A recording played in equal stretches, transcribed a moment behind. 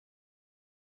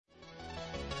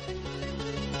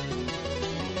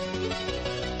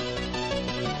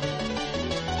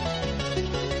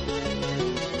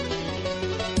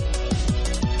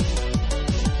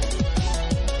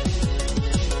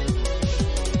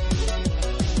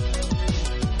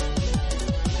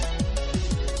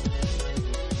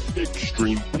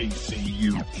Extreme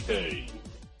PC UK.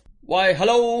 Why,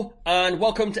 hello, and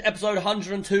welcome to episode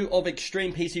 102 of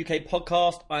Extreme PC UK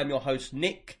podcast. I am your host,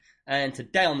 Nick, and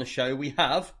today on the show we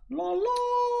have La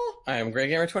La. I am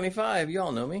GreyGamer25. You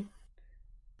all know me.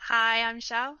 Hi, I'm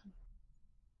Shell.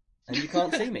 And you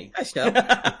can't see me. Hi, Shell.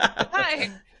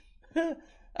 Hi. How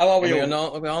are we we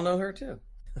all? We all know her too.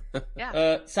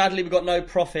 Yeah. Sadly, we've got no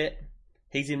Prophet.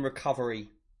 He's in recovery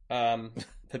for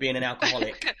being an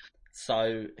alcoholic.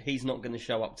 So he's not going to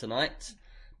show up tonight.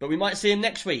 But we might see him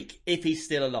next week if he's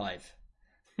still alive.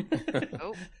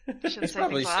 Oh, shouldn't He's say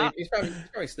probably things like that. he's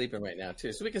probably sleeping right now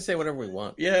too, so we can say whatever we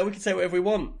want. Yeah, we can say whatever we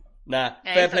want. Nah,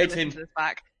 Yeah, fair he's play not to listening him. to this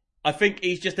back. I think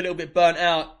he's just a little bit burnt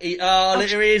out.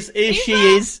 There he is. He's She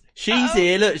there. is. She's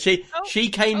here. Look, she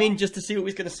came in Oh. just to see what we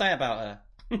was going to say about her.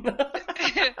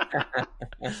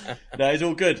 No, it's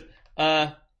all good.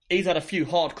 He's had a few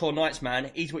hardcore nights, man.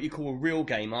 He's what you call a real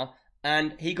gamer.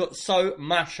 And he got so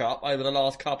mash up over the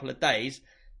last couple of days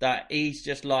that he's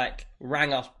just like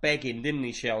rang us begging, didn't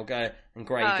he, Shell? And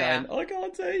Gray Oh, going, I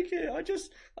can't take it. I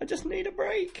just need a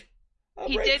break.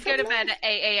 He did go to bed at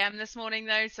 8 a.m. this morning,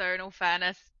 though, so in all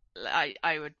fairness, I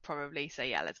would probably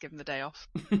say, yeah, let's give him the day off.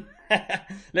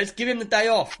 Let's give him the day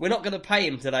off. We're not going to pay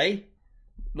him today.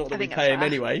 Not that I we think pay him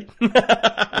that's anyway.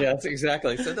 Yeah, that's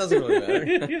exactly. So it doesn't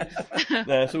really matter.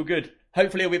 No, it's all good.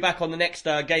 Hopefully he'll be back on the next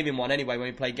gaming one anyway when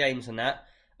we play games and that.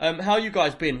 How you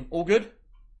guys been? All good?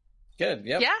 Good.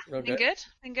 Yep. Yeah, Real been good.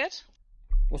 Been good.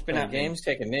 What's been Playing happening? games,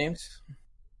 taking names.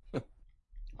 What's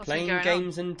been Playing going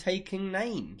games and taking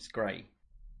names. Great.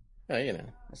 Oh, you know,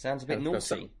 That sounds a bit Gotta throw naughty.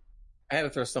 some- I had to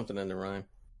throw something in the rhyme.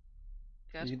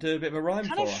 Good. You do a bit of a rhyme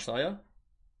Kind for of- us, are you?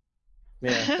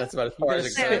 Yeah, that's about as You're far going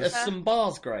as to it spit goes. us some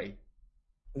bars, Gray.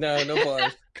 No, no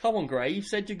bars. Come on, Gray. You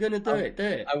said you're going to do it. Do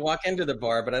it. I walk into the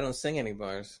bar, but I don't sing any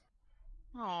bars.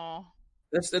 Aw.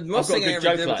 That's the most got a thing I good ever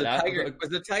joke did like was, that. was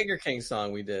the Tiger King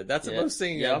song we did. That's the Yeah. most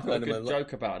singing Yeah, I've I've got a done in my good life.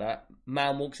 joke about that.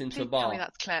 Man walks into a Please tell me bar.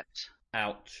 that's clipped.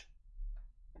 Ouch.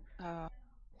 Oh.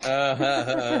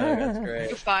 That's great.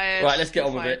 You're fired. Right, let's get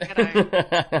on You're with fired. Get out.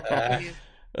 it. Please.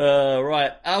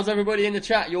 Right, how's everybody in the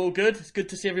chat? You all good? It's good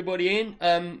to see everybody in.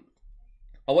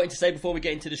 I wanted to say before we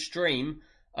get into the stream,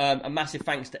 a massive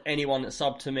thanks to anyone that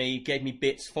subbed to me, gave me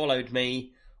bits, followed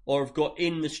me, or have got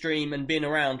in the stream and been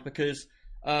around because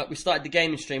we started the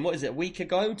gaming stream. What is it? A week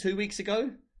ago? 2 weeks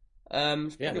ago?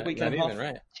 It's Yeah, probably a week not and a half. even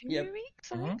right. 2 Yeah.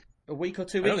 weeks, I Mhm. think? A week or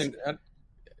 2 I don't weeks. even,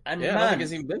 And yeah, I don't man, think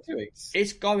it's even been 2 weeks.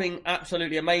 it's going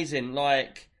absolutely amazing.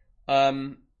 Like, I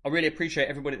really appreciate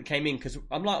everybody that came in because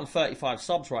I'm like on 35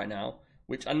 subs right now,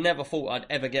 which I never thought I'd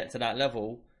ever get to that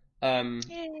level.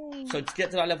 Yay. So to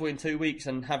get to that level in 2 weeks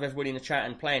and have everybody in the chat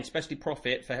and playing, especially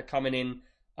Prophet for coming in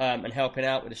and helping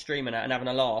out with the stream and that and having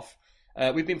a laugh.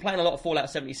 We've been playing a lot of Fallout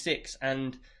 76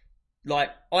 and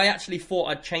like I actually thought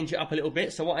I'd change it up a little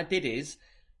bit. So what I did is,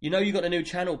 you know, you got the new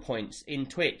channel points in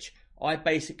Twitch. I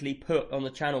basically put on the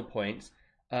channel points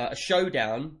a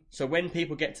showdown. So when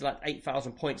people get to like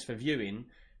 8,000 points for viewing,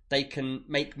 they can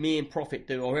make me and Prophet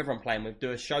do, or whoever I'm playing with,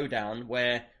 do a showdown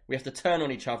where we have to turn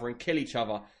on each other and kill each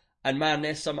other. And man,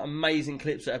 there's some amazing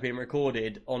clips that have been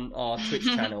recorded on our Twitch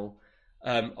channel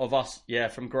of us,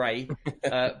 from Grey,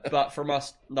 but from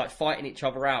us like fighting each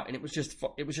other out, and it was just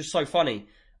so funny.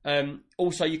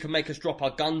 Also, you can make us drop our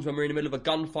guns when we're in the middle of a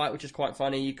gunfight, which is quite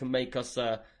funny. You can make us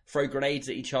throw grenades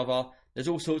at each other. There's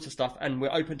all sorts of stuff, and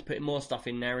we're open to putting more stuff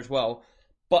in there as well.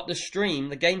 But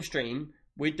the game stream,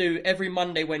 we do every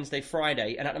Monday, Wednesday,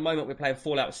 Friday, and at the moment we're playing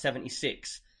Fallout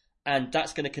 76. And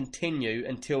that's going to continue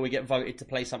until we get voted to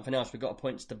play something else. We've got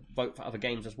points to vote for other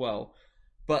games as well.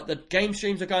 But the game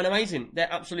streams are going amazing. They're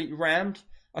absolutely rammed.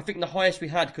 I think the highest we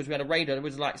had, because we had a raider, there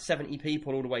was like 70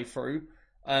 people all the way through.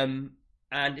 And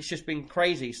it's just been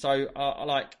crazy. So,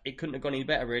 it couldn't have gone any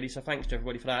better, really. So thanks to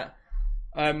everybody for that.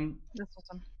 That's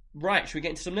awesome. Right, should we get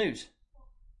into some news?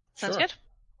 Sounds Sure. good.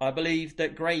 I believe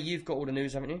that, Gray, you've got all the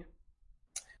news, haven't you?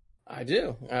 I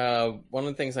do. One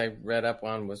of the things I read up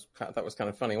on I thought was kind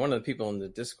of funny. One of the people in the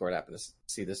Discord happened to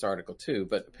see this article too,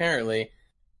 but apparently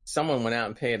someone went out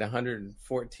and paid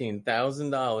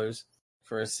 $114,000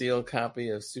 for a sealed copy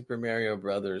of Super Mario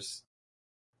Brothers.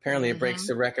 Apparently it breaks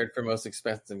the record for most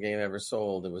expensive game ever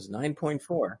sold. It was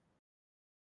 9.4.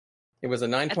 It was a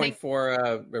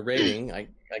 9.4 rating. I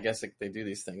guess they do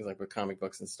these things like with comic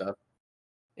books and stuff.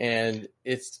 And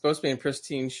it's supposed to be in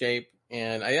pristine shape.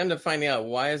 And I ended up finding out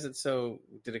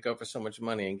did it go for so much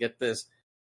money? And get this,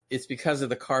 it's because of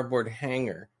the cardboard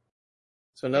hanger.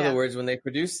 So in other words, when they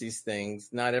produce these things,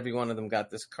 not every one of them got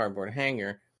this cardboard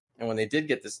hanger. And when they did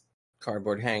get this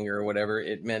cardboard hanger or whatever,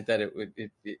 it meant that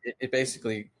it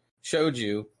basically showed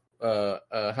you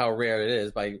how rare it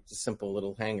is by a simple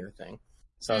little hanger thing.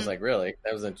 So I was like, really?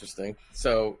 That was interesting.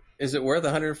 So is it worth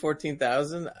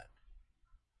 114,000?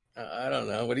 I don't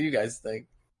know. What do you guys think?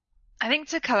 I think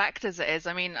to collectors it is.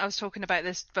 I mean, I was talking about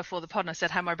this before the pod, and I said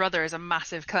how my brother is a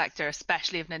massive collector,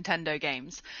 especially of Nintendo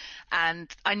games.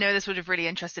 And I know this would have really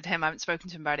interested him. I haven't spoken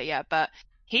to him about it yet, but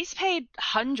he's paid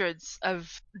hundreds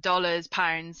of dollars,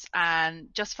 pounds, and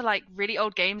just for like really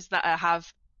old games that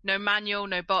have no manual,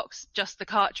 no box, just the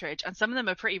cartridge. And some of them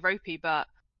are pretty ropey, but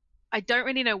I don't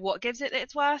really know what gives it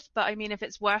its worth. But I mean, if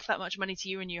it's worth that much money to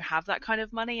you and you have that kind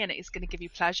of money and it's going to give you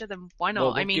pleasure, then why not?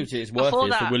 Well, what I mean, gives it its worth before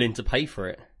is that, they're willing to pay for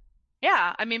it.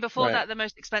 yeah, I mean, before Right. that, the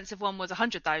most expensive one was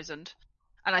 100,000,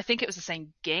 and I think it was the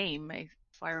same game, if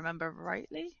I remember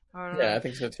rightly. I don't Yeah, know. I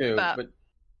think so too. But- But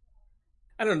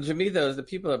I don't know. To me, though, the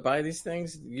people that buy these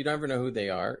things, you never know who they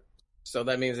are. So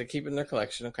that means they keep it in their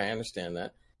collection. Okay, I understand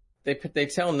that. They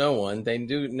tell no one. They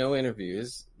do no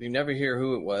interviews. You never hear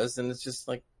who it was, and it's just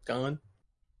like gone.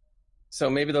 So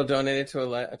maybe they'll donate it to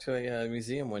a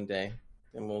museum one day,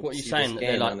 and we'll. What are you see saying? this That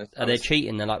they're game like, on its- are they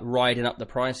cheating? They're like riding up the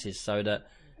prices so that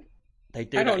they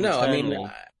do. I don't that know. I mean,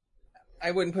 internally. I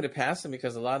wouldn't put it past them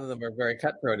because a lot of them are very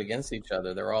cutthroat against each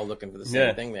other. They're all looking for the same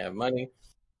Yeah. thing. They have money,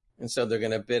 and so they're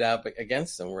going to bid out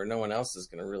against them where no one else is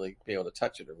going to really be able to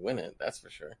touch it or win it. That's for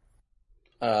sure.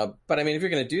 But I mean, if you're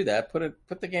going to do that,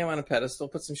 put the game on a pedestal,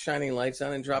 put some shining lights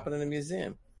on, and drop it in a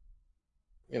museum.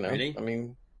 You know, Really? I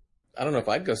mean, I don't know if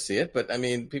I'd go see it, but I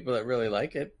mean, people that really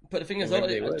like it. But the thing is, Maybe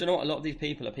do they would. you know what? A lot of these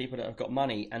people are people that have got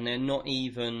money, and they're not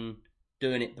even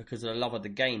doing it because of the love of the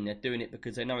game. They're doing it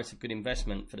because they know it's a good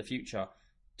investment for the future.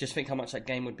 Just think how much that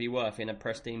game would be worth in a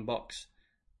pristine box.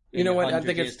 You know what? I 100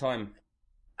 think years' it's time.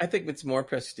 I think it's more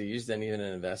prestige than even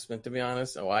an investment, to be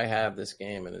honest. Oh, I have this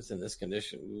game and it's in this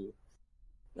condition. Ooh.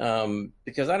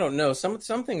 Because I don't know, some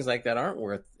things like that aren't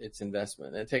worth its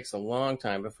investment. It takes a long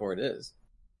time before it is,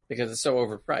 because it's so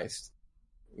overpriced,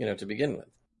 to begin with.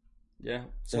 Yeah.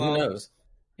 So Well, who knows?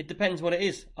 It depends what it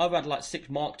is. I've had like 6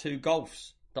 Mark II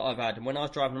Golfs that I've had, and when I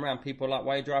was driving around, people were like,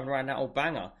 "Why are you driving around that old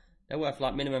banger?" They're worth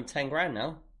like minimum 10 grand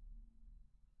now.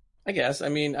 I guess. I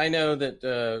mean, I know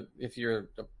that if you're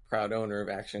a proud owner of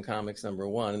Action Comics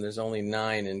 #1, and there's only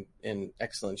 9 in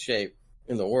excellent shape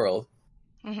in the world,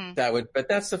 Mhm. but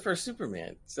that's the first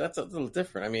Superman, so that's a little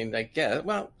different. I mean, I guess.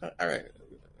 Well, all right,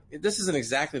 this isn't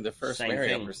exactly the first Same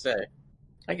Mario thing. per se.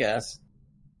 I guess.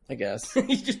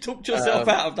 You just talked yourself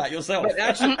out of that yourself. But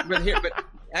Action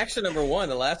 #1,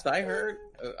 the last I heard,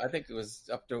 I think it was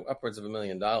upwards of $1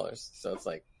 million. So it's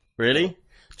like, Really? Do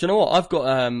you know what? I've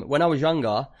got when I was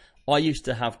younger, I used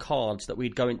to have cards that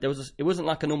we'd go in. It wasn't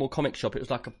like a normal comic shop. It was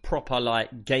like a proper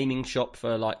like gaming shop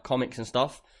for like comics and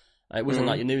stuff. It wasn't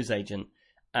like your newsagent.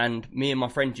 And me and my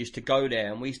friends used to go there,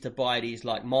 and we used to buy these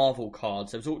like Marvel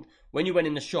cards. It was all, when you went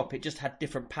in the shop, it just had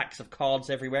different packs of cards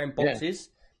everywhere in boxes,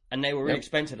 and they were really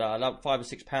expensive. Like £5 or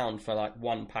 £6 for like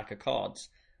one pack of cards.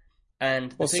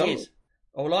 And the thing is,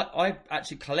 I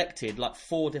actually collected like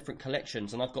 4 different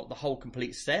collections, and I've got the whole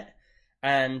complete set.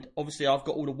 And obviously, I've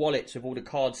got all the wallets with all the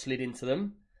cards slid into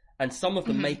them, and some of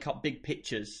them make up big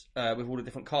pictures with all the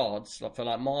different cards, like for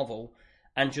like Marvel.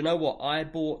 And do you know what? I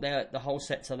bought the whole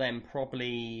set to them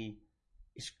probably,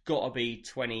 it's got to be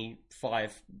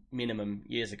 25 minimum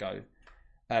years ago.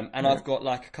 And I've got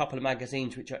like a couple of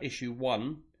magazines which are issue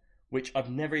 1, which I've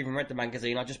never even read the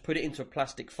magazine. I just put it into a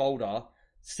plastic folder,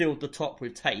 sealed the top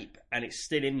with tape, and it's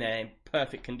still in there in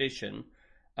perfect condition.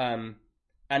 And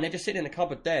they're just sitting in the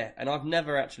cupboard there, and I've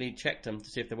never actually checked them to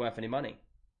see if they're worth any money.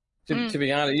 to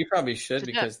be honest, you probably should, So,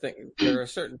 because there are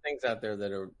certain things out there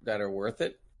that are worth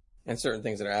it, and certain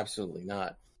things that are absolutely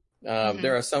not.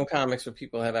 There are some comics where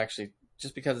people have actually,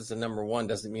 just because it's a #1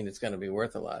 doesn't mean it's going to be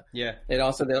worth a lot. Yeah. It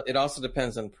also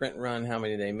depends on print run, how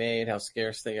many they made, how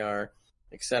scarce they are,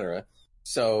 etc.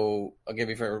 So I'll give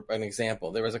you for an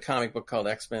example. There was a comic book called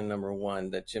X-Men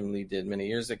 #1 that Jim Lee did many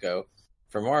years ago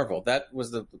for Marvel. That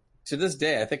was to this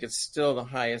day, I think it's still the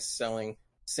highest selling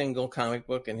single comic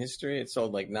book in history. It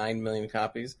sold like 9 million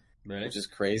copies, Really? which is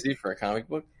crazy for a comic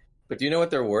book. But do you know what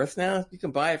they're worth now? You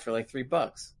can buy it for like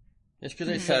 $3. It's because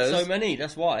they sold so many,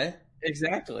 that's why.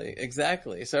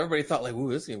 Exactly. So everybody thought like,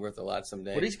 ooh, this is gonna be worth a lot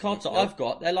someday. Well, these cards that I've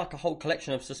got, they're like a whole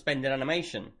collection of suspended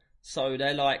animation. So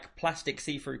they're like plastic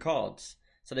see-through cards.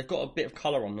 So they've got a bit of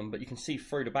colour on them, but you can see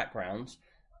through the backgrounds.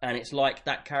 And it's like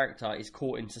that character is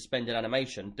caught in suspended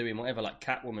animation, doing whatever, like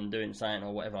Catwoman doing something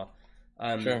or whatever.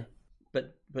 Sure.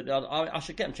 But I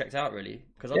should get them checked out, really.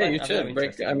 Because Yeah, you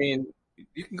should. I mean,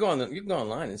 you can go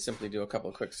online and simply do a couple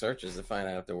of quick searches to find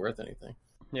out if they're worth anything.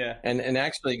 Yeah. And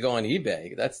actually go on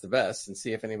eBay. That's the best, and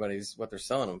see if anybody's what they're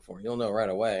selling them for. You'll know right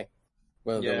away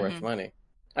whether they're worth money.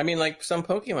 I mean, like some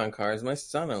Pokemon cards. My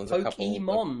son owns a couple.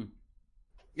 Pokemon.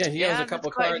 Yeah, he owns a that's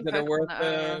couple quite a cards few that are worth. Pokemon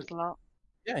that are a lot.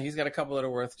 Yeah, he's got a couple that are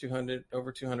worth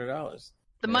over $200.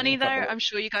 The Yeah, money a couple there, of- I'm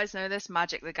sure you guys know this,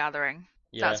 Magic the Gathering.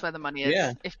 Yeah. That's where the money is.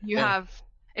 Yeah. If you Yeah.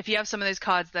 have some of those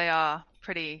cards, they are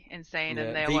pretty insane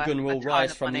and they are worth Vegan a will ton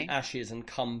rise of from money. the ashes and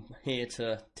come here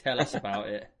to tell us about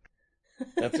it.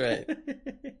 That's right.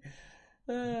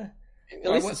 Uh,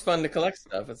 At least it's fun to collect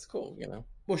stuff. It's cool, you know.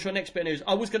 What's your next bit of news?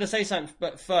 I was going to say something,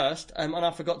 but first, and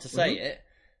I forgot to say it.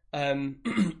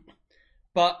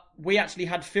 But we actually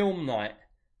had film night,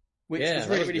 which Yeah, was that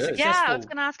really, was really good. successful. Yeah, I was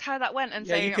going to ask how that went and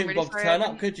Yeah, say you I'm couldn't really bother sorry to I turn up,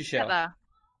 didn't could you, get Shell? there.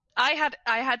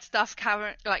 I had stuff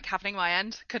happening my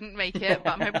end. Couldn't make it,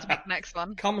 but I'm hoping to make the next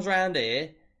one. Comes round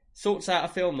here, sorts out a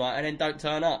film night, and then don't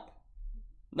turn up.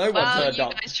 No one Well, turned you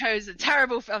up. guys chose a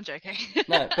terrible. I'm joking.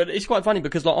 No, but it's quite funny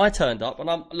because like I turned up and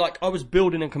I was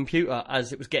building a computer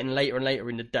as it was getting later and later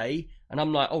in the day, and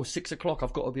I'm like, 6 o'clock,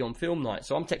 I've got to be on film night.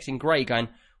 So I'm texting Gray going,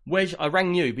 I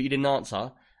rang you, but you didn't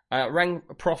answer. I rang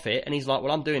Prophet, and he's like,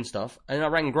 well, I'm doing stuff. And then I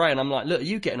rang Gray, and I'm like, look, are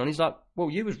you getting on? He's like, well,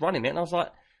 you was running it, and I was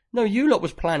like, no, you lot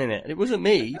was planning it. It wasn't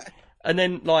me. And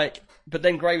then but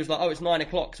then Gray was like, it's 9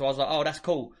 o'clock. So I was like, that's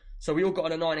cool. So we all got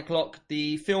on at 9 o'clock.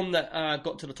 The film that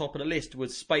got to the top of the list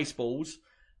was Spaceballs.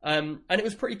 And it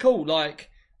was pretty cool. Like,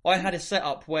 I had a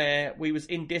setup where we was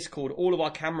in Discord, all of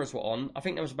our cameras were on. I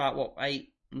think there was about,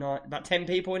 10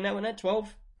 people in there, weren't there?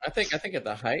 12? I think at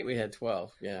the height we had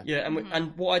 12. Yeah. Yeah,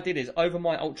 and what I did is, over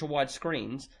my ultra-wide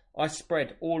screens, I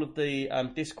spread all of the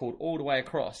Discord all the way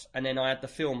across, and then I had the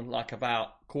film like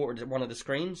about quarter of one of the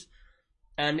screens.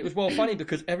 And it was well funny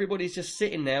because everybody's just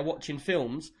sitting there watching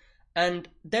films, and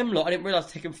them lot, I didn't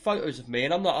realise, taking photos of me,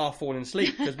 and I'm not half falling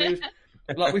asleep because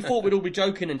we thought we'd all be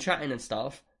joking and chatting and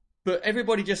stuff, but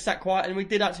everybody just sat quiet, and we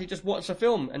did actually just watch the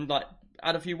film and like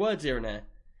add a few words here and there.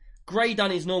 Gray done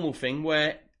his normal thing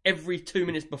where every 2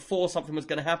 minutes before something was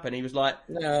going to happen, he was like,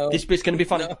 No. this bit's going to be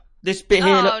funny. No. This bit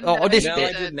here, this No,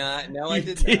 bit. I did not. No, I You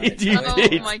did did, not. you Oh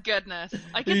did. my goodness!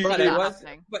 I can see But that it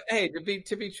happening. But hey,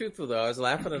 to be truthful though, I was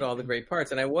laughing at all the great parts,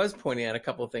 and I was pointing out a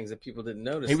couple of things that people didn't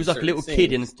notice. He was in like a certain little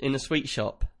kid scenes. in a sweet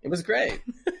shop. It was great.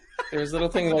 There was little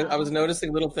things I was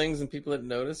noticing, little things, and people didn't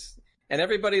notice. And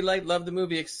everybody loved the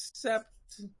movie except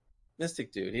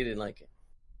Mystic Dude. He didn't like it.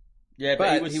 Yeah,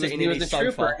 but he was sitting he in was his a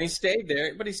trooper, sofa. and he stayed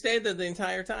there. But he stayed there the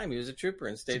entire time. He was a trooper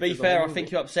and stayed. To be through the fair, whole I movie.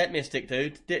 think you upset Mystic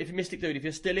Dude. If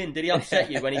you're still in, did he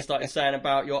upset you when he started saying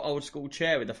about your old school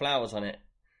chair with the flowers on it?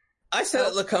 I said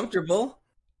it looked comfortable.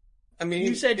 I mean,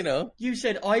 You said, you know, you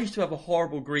said I used to have a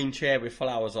horrible green chair with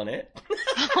flowers on it.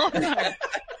 Oh, no.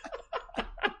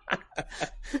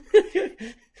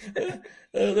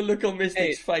 The look on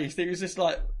Mystic's face, he was just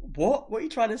like, what? What are you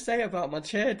trying to say about my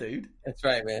chair, dude? that's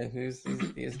right, man.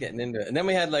 He was getting into it. And then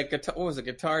we had like what was it,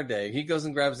 Guitar Day? He goes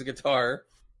and grabs the guitar,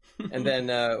 and then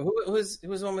who was the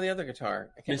one with the other guitar?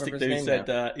 I can't Mystic remember his Dude name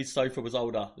said his sofa was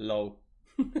older. Lol.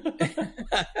 now.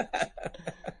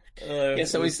 Yeah,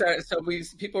 so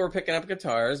people were picking up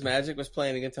guitars. Magic was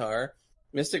playing the guitar.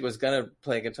 Mystic was gonna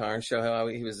play guitar and show how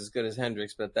he was as good as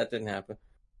Hendrix, but that didn't happen.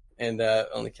 And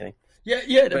only kidding. Yeah.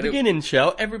 At the beginning,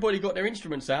 Shell, everybody got their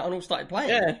instruments out and all started playing.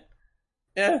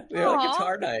 Yeah, we had a Aw.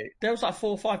 guitar night. There was like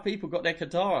 4 or 5 people got their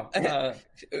guitar. It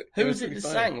Who was was it pretty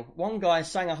that funny. sang? One guy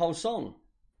sang a whole song.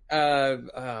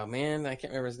 Oh man, I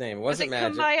can't remember his name. It Was it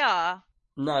wasn't Magic. Kumbaya?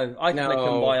 No, I can No, make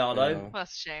Kumbaya though. no.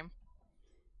 That's a shame.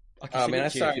 I can Oh sing man, it I'm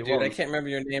to you sorry, if you dude. I want. can't remember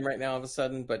your name right now all of a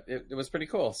sudden, but it was pretty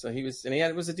cool. So he was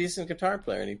a decent guitar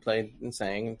player, and he played and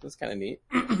sang. It was kind of neat.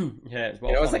 Yeah, it's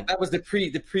well It was funny. like that was the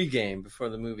pre-game before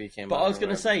the movie came out. But I was or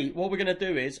going to whatever. say, what we're going to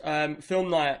do is,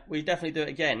 film night, we definitely do it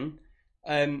again.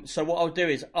 So what I'll do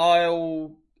is,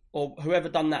 or whoever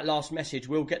done that last message,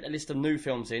 will get the list of new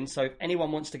films in. So if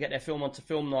anyone wants to get their film onto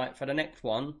film night for the next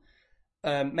one,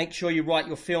 make sure you write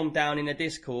your film down in a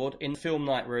Discord in the film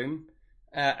night room,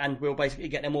 and we'll basically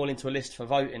get them all into a list for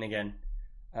voting again.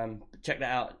 Check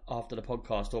that out after the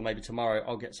podcast, or maybe tomorrow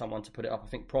I'll get someone to put it up. I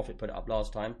think Prophet put it up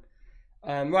last time.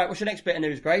 Right, what's your next bit of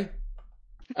news, Gray?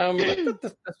 I thought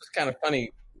this was kind of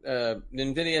funny.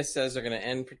 NVIDIA says they're going to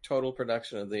end total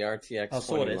production of the RTX I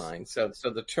saw 20 this. line. So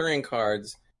the Turing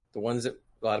cards, the ones that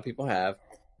a lot of people have,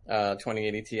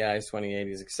 2080 Ti's,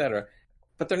 2080s, etc.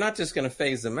 But they're not just going to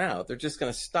phase them out. They're just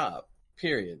going to stop.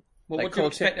 Period. Well, Like what do you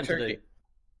cold expect them to turkey. do?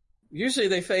 Usually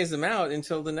they phase them out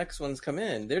until the next ones come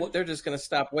in. What- They're just going to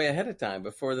stop way ahead of time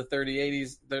before the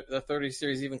 3080s, the 30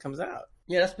 series even comes out.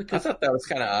 Yeah, that's I because thought that was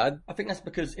kind of odd. I think that's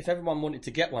because if everyone wanted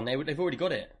to get one, they've already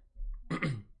got it.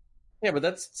 Yeah, but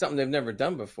that's something they've never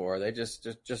done before. They just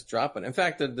drop it. In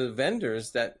fact, the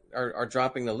vendors that are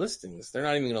dropping the listings, they're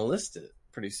not even going to list it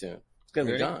pretty soon. It's going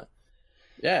to Really? be gone.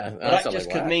 Yeah, But that just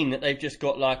could mean that they've just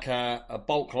got like a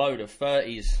bulk load of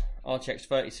 30s, RTX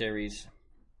 30 series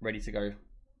ready to go.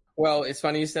 Well, it's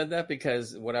funny you said that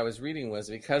because what I was reading was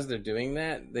because they're doing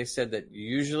that, they said that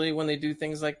usually when they do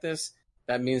things like this,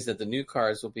 that means that the new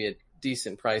cars will be at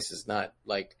decent prices, not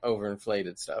like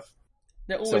overinflated stuff.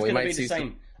 They're always going to be the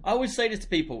same. I always say this to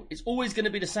people. It's always going to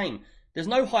be the same. There's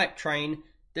no hype train.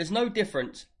 There's no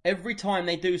difference. Every time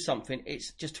they do something,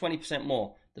 it's just 20%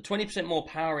 more. The 20% more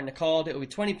power in the card, it'll be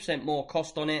 20% more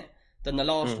cost on it than the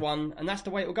last one. And that's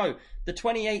the way it will go. The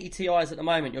 2080 Ti's at the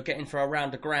moment, you're getting for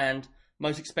around $1,000.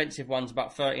 Most expensive one's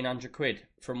about 1,300 quid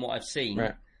from what I've seen.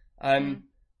 Right.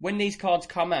 When these cards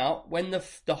come out, when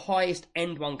the highest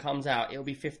end one comes out, it'll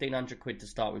be 1,500 quid to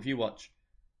start with. You watch.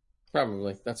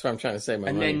 Probably. That's what I'm trying to say.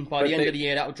 And then by the end of the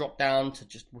year, that will drop down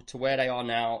to where they are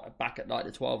now, back at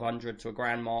like the 1,200 to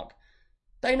 $1,000 mark.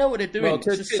 They know what they're doing. It's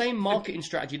the same marketing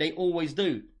strategy they always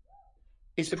do.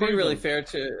 It's to be really fair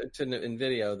to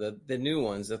NVIDIA, the new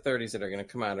ones, the 30s that are going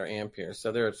to come out are Ampere.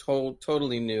 So they're a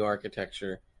totally new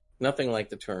architecture. Nothing like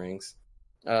the Turings.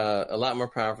 A lot more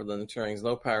powerful than the Turings.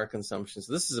 Low power consumption.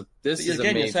 So this is a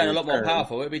again, you're saying a lot more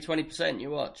powerful. It'll be 20%.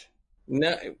 You watch.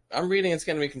 No, I'm reading it's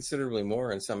going to be considerably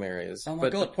more in some areas. Oh my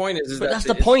God. The point is but that's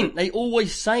the point. They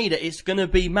always say that it's going to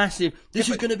be massive. This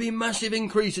is going to be a massive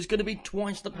increase. It's going to be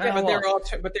twice the power. Yeah, but they're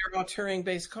all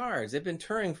Turing-based cards. They've been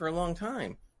Turing for a long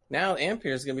time. Now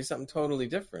Ampere is going to be something totally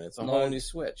different. It's a whole new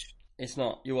switch. It's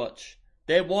not. You watch.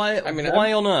 Why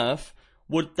on earth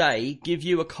would they give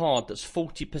you a card that's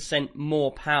 40%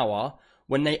 more power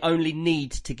when they only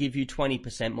need to give you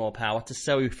 20% more power to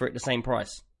sell you for it the same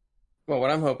price? Well,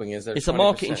 what I'm hoping is that it's a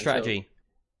marketing strategy.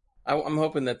 So I'm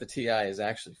hoping that the TI is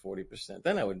actually 40%.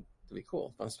 Then I would be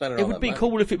cool. If I'm spending all that money. It would be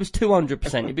cool if it was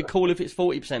 200%. It'd be cool if it's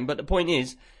 40%. But the point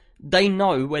is, they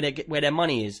know where their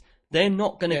money is. They're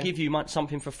not going to give you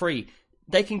something for free.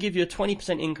 They can give you a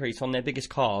 20% increase on their biggest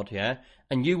card, yeah,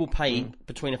 and you will pay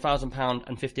between £1,000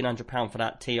 and £1,500 for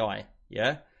that TI,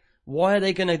 yeah. Why are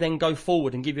they going to then go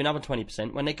forward and give you another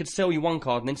 20% when they could sell you one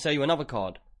card and then sell you another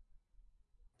card?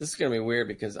 This is going to be weird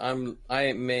because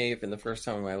I may, for the first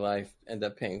time in my life, end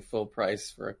up paying full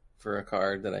price for a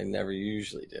card that I never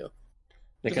usually do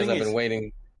because I've been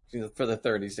waiting for the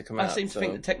 30s to come out. I seem to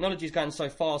think that technology is going so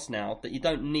fast now that you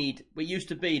don't need. It used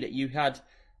to be that you had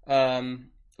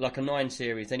like a 9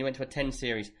 series, then you went to a 10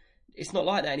 series. It's not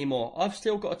like that anymore. I've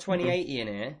still got a 2080 in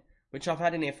here, which I've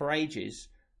had in here for ages.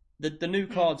 The new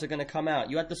cards are going to come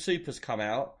out. You had the supers come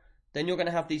out. Then you're going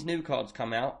to have these new cards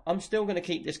come out. I'm still going to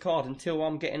keep this card until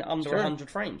I'm getting under 100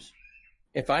 frames.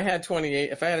 If I had a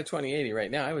 2080 right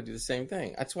now, I would do the same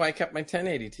thing. That's why I kept my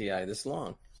 1080 Ti this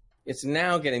long. It's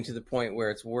now getting to the point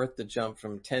where it's worth the jump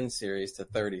from 10 series to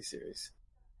 30 series.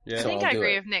 Yeah. I think I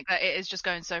agree with Nick that it is just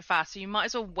going so fast. So you might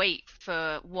as well wait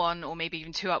for 1 or maybe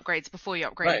even 2 upgrades before you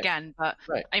upgrade again. But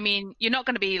I mean, you're not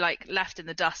going to be like left in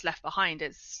the dust, left behind.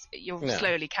 You'll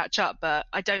slowly catch up. But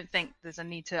I don't think there's a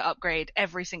need to upgrade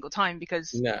every single time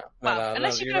because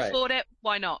unless you can afford it,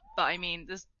 why not? But I mean,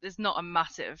 there's not a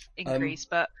massive increase,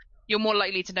 but you're more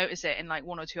likely to notice it in like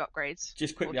 1 or 2 upgrades.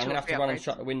 Just quickly, I'm going to have to run and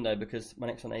shut the window because my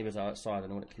next door neighbours are outside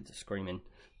and all the kids are screaming.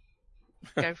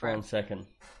 Go for it. 1 second.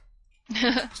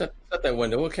 Shut that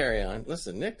window. We'll carry on.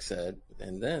 Listen, Nick said,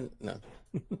 and then no.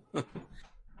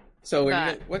 So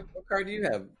what card do you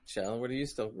have, Shell? What are you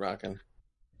still rocking?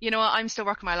 You know what? I'm still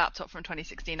rocking my laptop from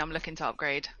 2016. I'm looking to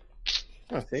upgrade.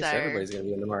 Oh, thanks. So everybody's going to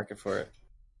be in the market for it.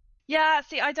 Yeah.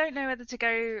 See, I don't know whether to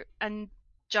go and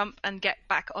jump and get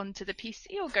back onto the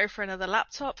PC or go for another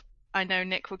laptop. I know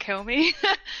Nick will kill me,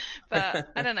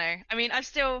 but I don't know. I mean,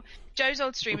 Joe's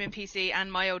old streaming PC and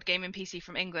my old gaming PC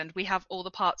from England, we have all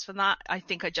the parts for that. I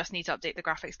think I just need to update the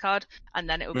graphics card and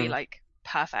then it will be like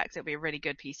perfect. It'll be a really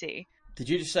good PC. Did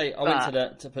you just say, I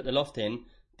went to put the loft in,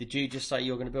 did you just say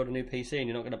you're going to build a new PC and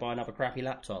you're not going to buy another crappy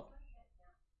laptop?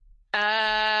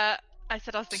 I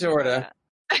said I was thinking about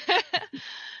it.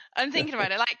 I'm thinking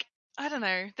about it. Like, I don't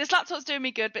know. This laptop's doing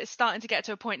me good, but it's starting to get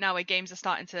to a point now where games are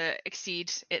starting to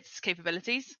exceed its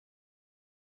capabilities.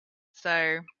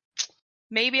 So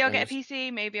maybe I'll get a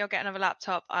PC. Maybe I'll get another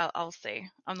laptop. I'll see.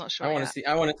 I'm not sure. I want to see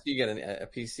you get a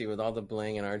PC with all the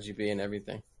bling and RGB and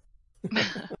everything. You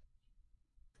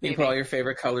can put all your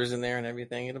favorite colors in there and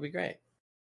everything. It'll be great.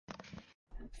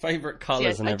 Favorite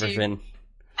colors and everything.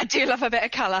 I do love a bit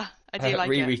of color. I do like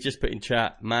it. Riri's just put in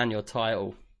chat, man, your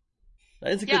title.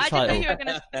 That is a good title. I didn't know you were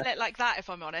going to spell it like that, if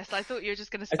I'm honest. I thought you were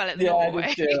just going to spell it the normal way.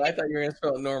 I did too. I thought you were going to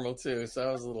spell it normal too, so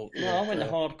I was a little... No, I went the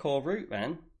hardcore route,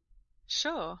 man.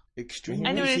 Sure. Extreme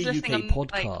AC UK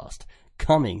podcast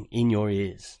coming in your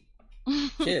ears.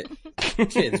 Kids,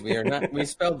 we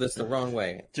spelled this the wrong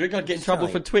way. Do you think I'd get in trouble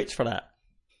for Twitch for that?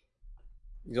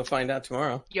 You'll find out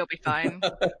tomorrow. You'll be fine.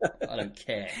 I don't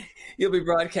care. You'll be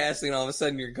broadcasting and all of a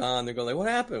sudden you're gone. They're going like, what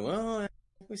happened? Well,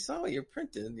 we saw what you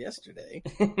printed yesterday.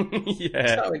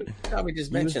 Yeah. Thought we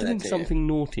just You was mentioned doing that to something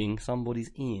naughty in somebody's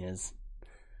ears.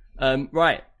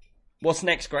 Right. What's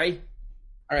next, Gray?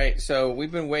 All right, so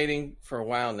we've been waiting for a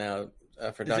while now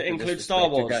for Does Dr. it include Disrespect Star to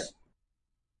Wars?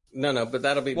 No, but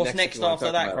that'll be What's next if you wanna after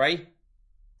talk that, about Gray?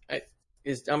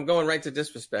 I'm going right to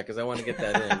Disrespect because I want to get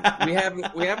that in.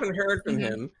 we haven't heard from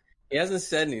him. He hasn't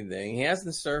said anything. He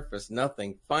hasn't surfaced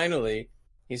nothing. Finally,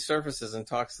 he surfaces and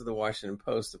talks to the Washington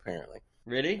Post. Apparently,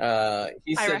 Really? I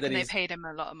reckon they paid him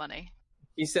a lot of money.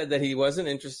 He said that he wasn't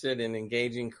interested in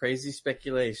engaging crazy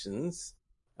speculations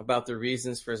about the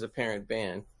reasons for his apparent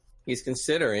ban. He's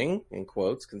considering, in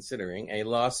quotes, a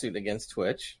lawsuit against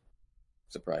Twitch.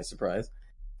 Surprise, surprise.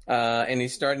 And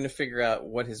he's starting to figure out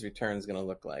what his return is going to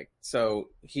look like. So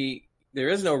there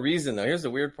is no reason, though. Here's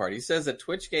the weird part. He says that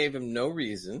Twitch gave him no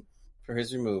reason for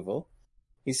his removal.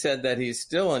 He said that he's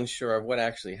still unsure of what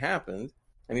actually happened.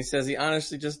 And he says he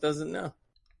honestly just doesn't know.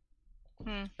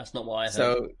 That's not what I heard.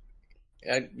 So,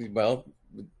 it's going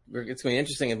to be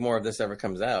interesting if more of this ever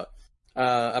comes out.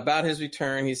 About his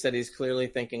return, he said he's clearly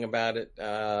thinking about it.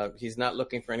 He's not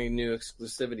looking for any new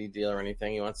exclusivity deal or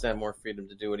anything. He wants to have more freedom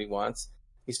to do what he wants.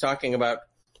 He's talking about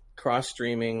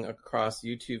cross-streaming across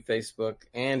YouTube, Facebook,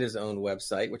 and his own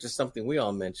website, which is something we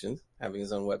all mentioned, having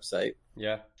his own website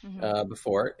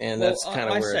before. And that's kind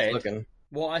of where it's looking.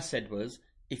 What I said was,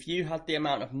 if you had the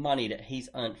amount of money that he's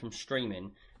earned from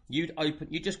streaming, you'd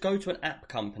just go to an app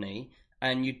company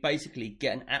and you'd basically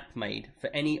get an app made for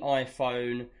any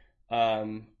iPhone,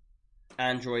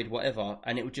 Android, whatever,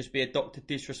 and it would just be a Dr.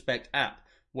 Disrespect app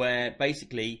where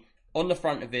basically on the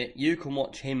front of it you can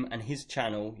watch him and his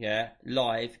channel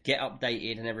live, get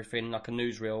updated and everything like a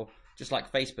newsreel, just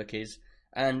like Facebook is.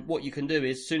 And what you can do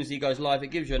is, as soon as he goes live, it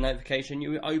gives you a notification,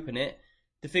 you open it.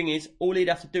 The thing is, all he'd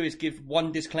have to do is give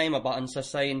one disclaimer button, so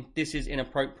saying this is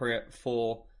inappropriate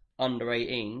for under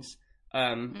 18s,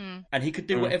 and he could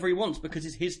do whatever he wants because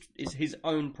it's his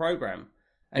own program.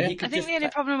 And he could I think the only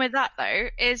problem with that, though,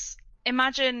 is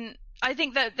I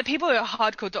think that the people who are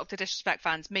hardcore Dr. Disrespect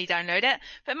fans may download it,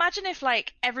 but imagine if,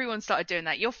 like, everyone started doing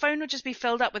that. Your phone would just be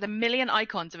filled up with a million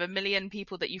icons of a million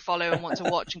people that you follow and want to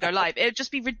watch and go live. It would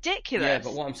just be ridiculous. Yeah,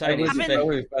 but what I'm saying is...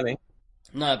 funny.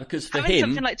 No, because for having him...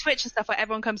 something like Twitch and stuff where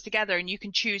everyone comes together and you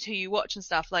can choose who you watch and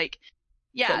stuff, like...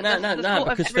 Yeah, no,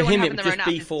 because for him it would just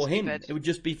be for him. It would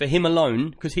just be for him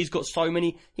alone, because he's got so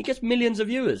many... He gets millions of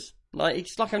viewers. Like,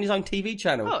 it's like having his own TV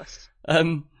channel. Of course.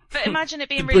 But imagine it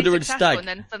being really successful and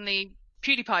then suddenly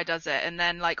PewDiePie does it and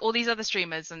then like all these other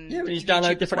streamers and... Yeah, but he's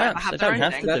download different apps. They don't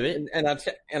have to do it.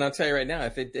 And I'll tell you right now,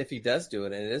 if he does do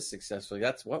it and it is successful,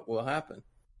 that's what will happen.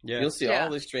 Yeah. You'll see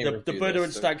all these streamers The Buddha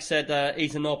and Stag said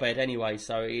he's a knobhead anyway,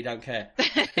 so he don't care.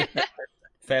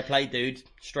 Fair play, dude.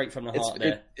 Straight from the heart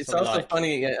there. It's also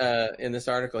funny in this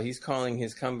article, he's calling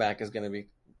his comeback is going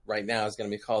to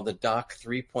be called the Doc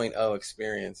 3.0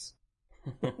 experience.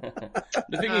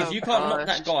 The thing is, you can't knock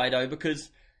that guy though,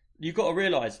 because you've got to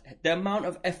realise the amount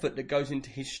of effort that goes into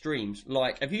his streams.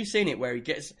 Like, have you seen it where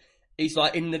he's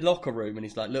like in the locker room and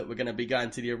he's like, look, we're going to be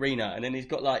going to the arena, and then he's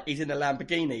in a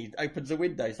Lamborghini, he opens the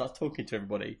window, he starts talking to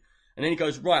everybody, and then he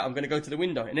goes, right, I'm going to go to the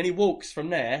window, and then he walks from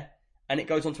there and it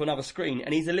goes onto another screen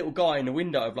and he's a little guy in the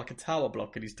window of like a tower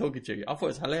block and he's talking to you. I thought it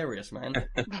was hilarious, man.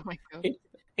 Oh my God.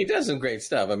 He does some great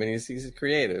stuff. I mean, he's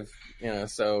creative,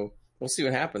 so we'll see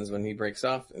what happens when he breaks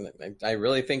off. And I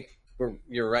really think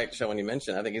you're right, Sean, when you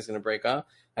mentioned, I think he's going to break off.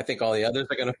 I think all the others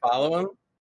are going to follow him.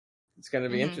 It's going to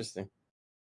be interesting.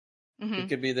 He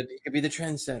could be the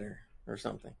trendsetter or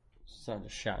something. So I'm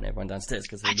just shouting everyone downstairs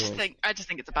because I just think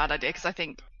it's a bad idea because I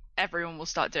think everyone will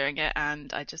start doing it,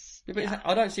 and I just...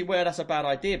 I don't see where that's a bad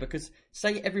idea, because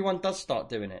say everyone does start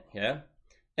doing it,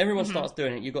 Everyone starts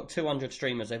doing it, you've got 200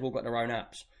 streamers, they've all got their own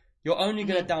apps. You're only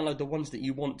going to download the ones that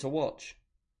you want to watch.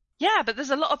 Yeah, but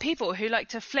there's a lot of people who like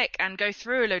to flick and go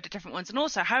through a load of different ones, and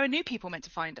also, how are new people meant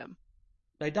to find them?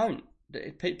 They don't.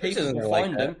 People will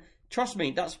find them. Trust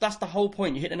me, that's the whole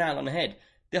point. You hit the nail on the head.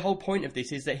 The whole point of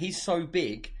this is that he's so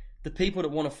big, the people that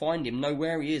want to find him know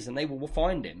where he is, and they will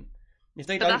find him. If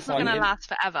they but don't that's not find going to him, last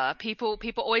forever. People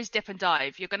always dip and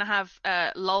dive. You're going to have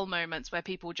lull moments where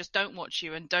people just don't watch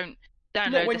you and don't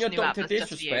download not when this you're new app Dr. that's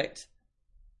just for you. Disrespect.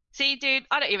 See, dude,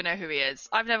 I don't even know who he is.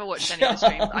 I've never watched any of his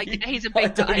streams. He's a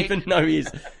big guy. I don't even know he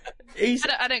is.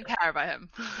 I don't care about him.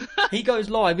 He goes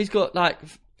live. He's got like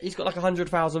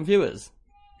 100,000 viewers.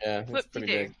 Yeah, that's pretty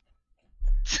big.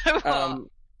 So what?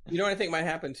 You know what I think might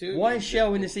happen too? Why is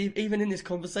Shell in this even in this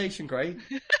conversation, Gray?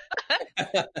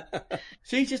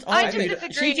 She just argued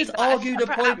a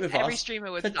point with us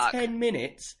for 10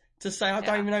 minutes to say I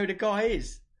don't even know who the guy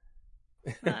is.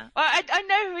 Well, I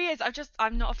know who he is.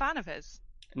 I'm not a fan of his.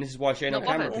 And this is why she ain't Not on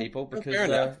camera, bothered. people, Well, because fair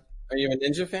enough. Are you a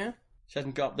Ninja fan? she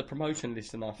hasn't got up the promotion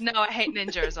list enough. No, I hate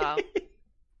Ninja as well.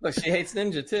 Look, she hates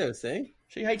Ninja too. See?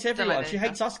 She hates Don't everyone. like She Ninja.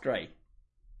 hates us, Gray.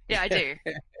 Yeah, I do.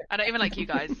 I don't even like you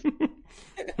guys.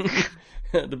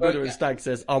 The Buddha and Stag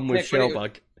says, I'm with Nick,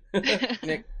 what do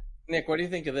Shellbug. Nick, what do you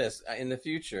think of this in the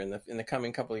future, in the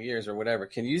coming couple of years or whatever?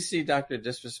 Can you see Doctor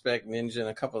Disrespect, Ninja, and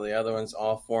a couple of the other ones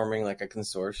all forming like a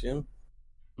consortium?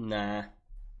 Nah.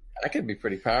 That could be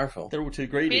pretty powerful. They're all too Be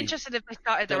greedy. interested if they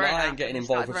started their But own I app ain't getting and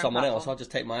involved started with their own someone else. platform. I'll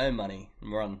just take my own money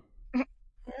and run.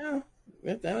 Yeah,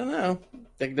 I don't know.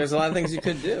 There's a lot of things you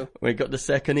could do. We got the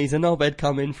second he's a knobhead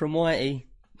coming from Whitey.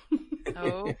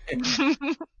 Oh.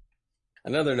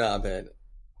 Another knobhead.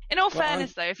 In all Well,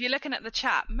 fairness, though, if you're looking at the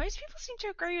chat, most people seem to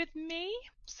agree with me.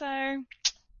 So, I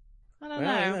don't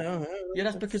know. Yeah,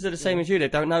 that's because they're the same as you. They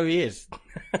don't know who he is.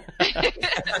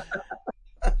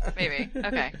 Maybe.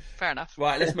 Okay, fair enough.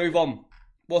 Right, let's move on.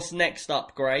 What's next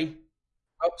up, Gray?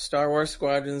 Oh, Star Wars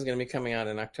Squadron is going to be coming out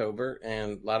in October,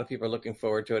 and a lot of people are looking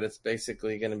forward to it. It's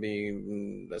basically going to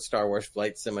be a Star Wars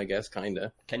flight sim, I guess, kind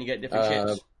of. Can you get different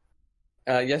ships?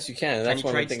 Yes, you can. That's you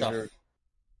one of trade the things. stuff?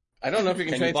 I don't know if you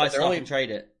can Can trade you buy stuff. They're stuff only- and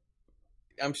trade it?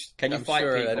 Can you I'm fight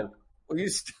sure that- people? Will you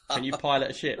stop? Can you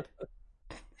pilot a ship?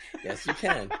 Yes, you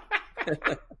can.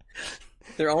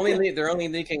 They're only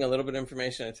leaking a little bit of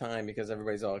information at a time because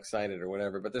everybody's all excited or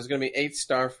whatever. But there's going to be 8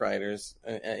 starfighters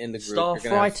in the group. You're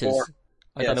gonna have Starfighters? 4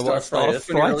 I don't know what a starfighter. That's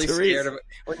when you're really starfighter scared is.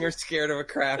 when you're scared of a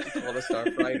craft, it's called a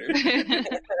starfighter.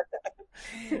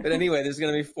 But anyway, there's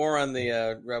going to be 4 on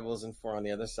the Rebels and 4 on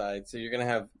the other side. So you're going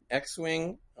to have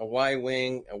X-wing, a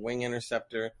Y-wing, a wing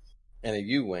interceptor, and a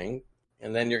U-wing,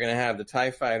 and then you're going to have the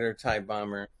TIE fighter, TIE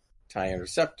bomber, TIE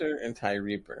interceptor, and TIE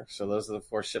Reaper. So those are the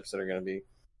 4 ships that are going to be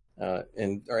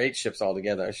or 8 ships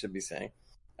altogether, I should be saying.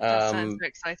 That sounds very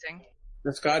exciting.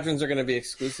 The squadrons are going to be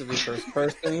exclusively first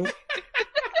person.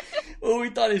 All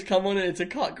we've done is come on here to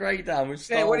cut Gray down with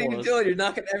Star Hey, what are Wars. you doing? You're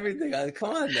knocking everything out.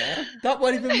 Come on now. That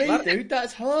wasn't even me, dude.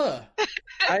 That's her.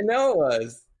 I know it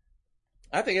was.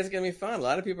 I think it's going to be fun. A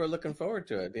lot of people are looking forward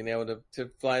to it, being able to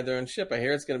fly their own ship. I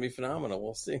hear it's going to be phenomenal.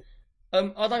 We'll see. I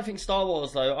don't think Star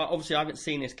Wars, though. Obviously, I haven't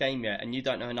seen this game yet, and you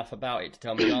don't know enough about it to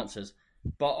tell me the answers.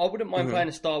 But I wouldn't mind playing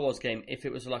a Star Wars game if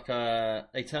it was like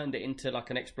they turned it into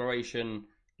like an exploration,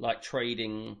 like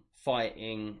trading,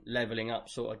 fighting, leveling up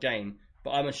sort of game.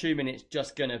 But I'm assuming it's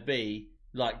just going to be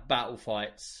like battle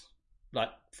fights, like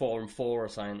 4-on-4 or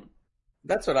something.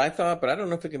 That's what I thought, but I don't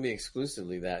know if it can be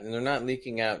exclusively that. And they're not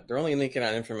leaking out. They're only leaking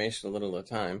out information a little at a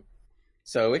time.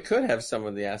 So it could have some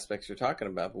of the aspects you're talking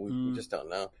about, but we just don't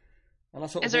know. And I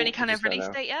sort Is there any kind of just don't release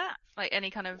know. date yet? Like any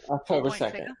kind of October point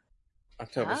 2nd. figure?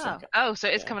 October 2nd. Oh, so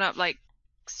it's Yeah. coming up like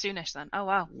soonish then. Oh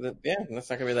wow. Yeah, that's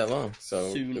not going to be that long.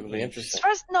 So Soon-ish. it'll be interesting.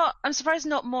 I'm surprised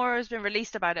not more has been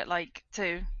released about it, like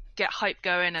to get hype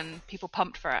going and people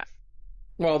pumped for it.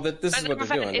 Well, this is But what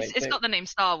they're doing. It's got the name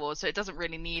Star Wars, so it doesn't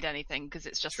really need anything because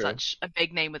it's just True. such a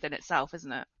big name within itself,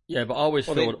 isn't it? Yeah, but I always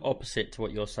Well, feel they- opposite to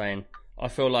what you're saying. I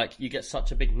feel like you get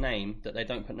such a big name that they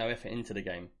don't put no effort into the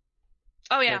game.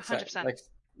 Oh yeah, Like, 100%.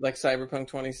 like Cyberpunk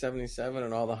 2077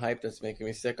 and all the hype that's making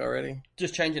me sick already.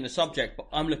 Just changing the subject, but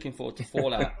I'm looking forward to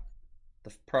Fallout,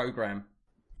 the program.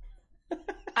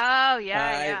 Oh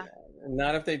yeah.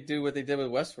 Not if they do what they did with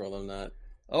Westworld. I'm not.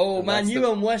 Oh And man, that's you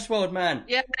the- and Westworld, man.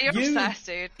 Yeah, you're You- obsessed,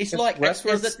 dude. It's Because like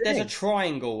Westworld there's a stinks.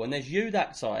 triangle, and there's you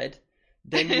that side.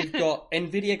 Then you've got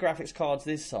Nvidia graphics cards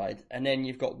this side, and then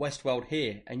you've got Westworld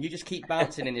here, and you just keep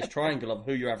bouncing in this triangle of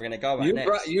who you're ever going to go at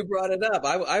next. You brought it up.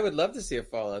 I would love to see a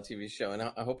Fallout TV show, and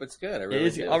I hope it's good. I It really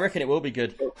is, do. I reckon it will be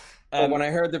good. But when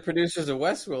I heard the producers of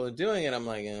Westworld are doing it, I'm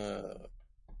like,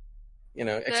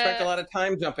 expect a lot of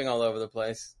time jumping all over the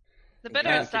place. The Bitter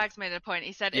Yeah. and Stags made a point.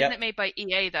 He said, Yep. "Isn't it made by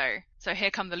EA though? So here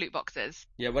come the loot boxes."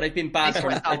 Yeah, well, they've been banned These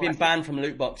from are Star they've been Wars. banned from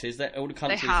loot boxes. All the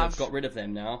countries have have. got rid of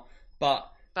them now. But do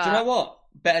But you know what?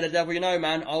 Better the devil you know,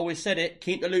 man. I always said it.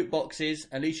 Keep the loot boxes.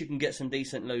 At least you can get some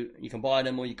decent loot. You can buy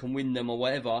them or you can win them or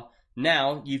whatever.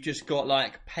 Now you've just got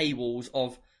like paywalls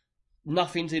of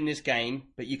nothing's in this game,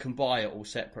 but you can buy it all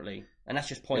separately, and that's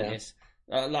just pointless.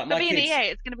 Like but my being kids.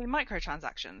 EA, it's going to be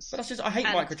microtransactions. But that's just, I hate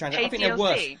And microtransactions. I paid think they're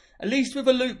DLC. worse. At least with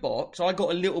a loot box, I got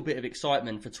a little bit of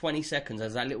excitement for 20 seconds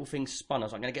as that little thing spun. I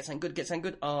was like, I'm going to get something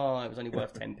good. Oh, it was only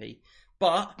worth 10p.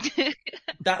 But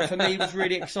that for me was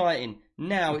really exciting.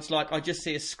 Now it's like I just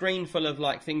see a screen full of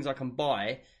like things I can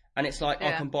buy, and it's like I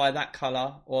Yeah. can buy that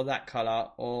colour or that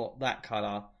colour or that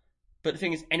colour. But the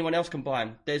thing is, anyone else can buy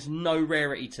them. There's no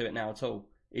rarity to it now at all.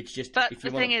 It's just But if the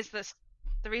you thing want. is that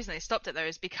the reason they stopped it though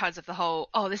is because of the whole,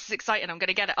 oh, this is exciting, I'm going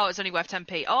to get it. Oh, it's only worth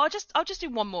 10p. Oh, I'll just do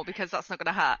one more because that's not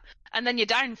going to hurt. And then you're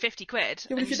down 50 quid.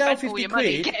 Yeah, and if you you're down spend all 50 your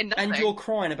money quid getting and nothing. you're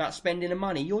crying about spending the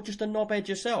money, you're just a knobhead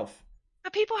yourself.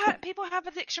 But people have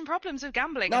addiction problems with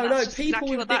gambling. No, and no, that's just people exactly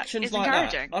with what that addictions is like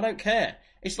encouraging. that, I don't care.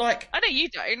 It's like, I know you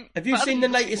don't. have you but seen the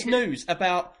other people latest do. news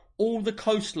about all the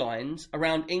coastlines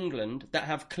around England that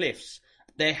have cliffs?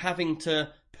 They're having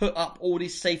to put up all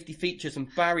these safety features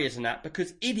and barriers and that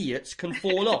because idiots can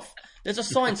fall off. There's a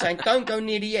sign saying, don't go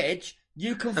near the edge,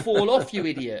 you can fall off, you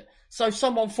idiot. So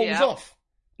someone falls Yeah. off.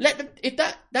 If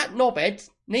that knobhead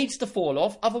needs to fall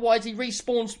off, otherwise he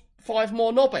respawns 5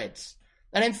 more knobheads.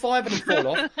 And then 5 of them fall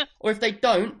off. Or if they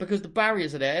don't, because the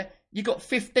barriers are there, you got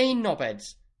 15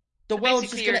 knobheads. The world's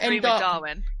just Basically, going to you're end agreeing up... with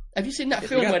Darwin. Have you seen that You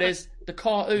film got- where there's the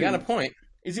cartoon? You got a point.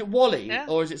 Is it Wall-E Yeah.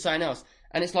 or is it something else?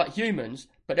 And it's like humans,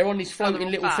 but they're on these they're floating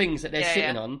all little fat. things that they're Yeah,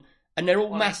 sitting yeah. on, and they're all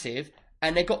Wall-E. massive,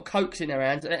 and they've got cokes in their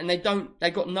hands, and they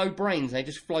got no brains. They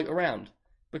just float around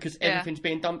because Yeah. everything's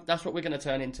being done. That's what we're going to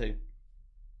turn into.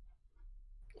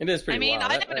 It is pretty I mean,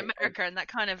 wild. I live in America, and that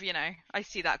kind of, I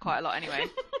see that quite a lot anyway.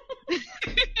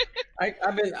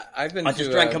 I've been. I just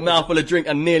to, drank a mouthful of drink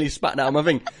and nearly spat that out my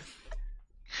thing.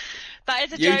 That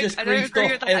is a You joke. just I don't griefed agree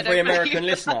off with that. I every don't American believe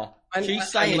that. listener. And- She's and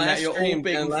saying that last you're all stream-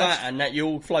 big and and fat last- and that you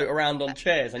all float around on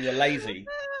chairs and you're lazy.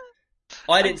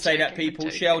 I didn't say that, joking, I'm people.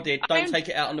 joking. Shell did. Don't I'm- take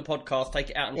it out on the podcast. Take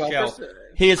it out on Well, Shell. first-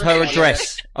 Here's first her of all,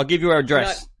 address. I'll give you her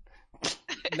address.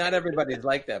 Not everybody's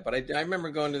like that, but I remember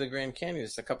going to the Grand Canyon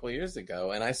just a couple of years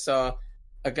ago, and I saw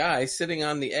a guy sitting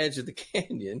on the edge of the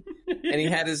canyon, and he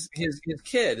had his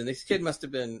kid, and this kid must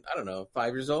have been, I don't know,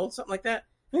 5 years old, something like that.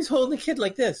 And he's holding the kid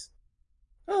like this.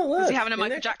 Oh, look. Was he having a and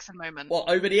Michael they're- Jackson moment? What,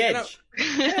 over the No. edge?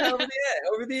 Yeah,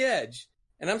 over the edge.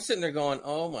 And I'm sitting there going,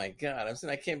 oh my God.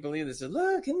 I can't believe this.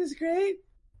 Look, isn't this great?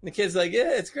 And the kid's like,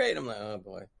 yeah, it's great. I'm like, oh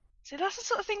boy. See, that's the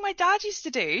sort of thing my dad used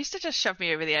to do. He used to just shove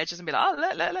me over the edges and be like,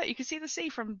 oh, look, you can see the sea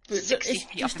from But 60 it's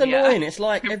feet just up in the air. annoying. It's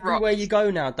like It everywhere rocks. you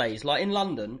go nowadays. Like in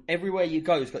London, everywhere you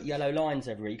go has got yellow lines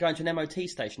everywhere. You go into an MOT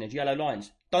station, there's yellow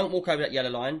lines. Don't walk over that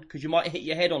yellow line because you might hit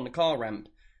your head on the car ramp.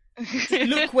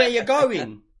 Look where you're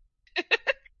going.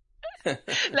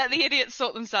 Let the idiots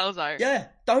sort themselves out. Yeah,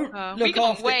 don't We look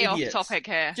got after way idiots. off topic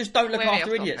here. Just don't look Way after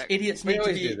off idiots. topic. Idiots We need to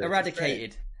always be do that.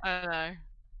 eradicated. I don't know.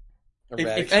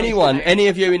 If anyone, any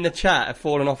of you in the chat have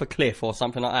fallen off a cliff or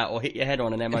something like that, or hit your head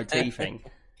on an MOT thing,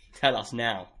 tell us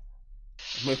now.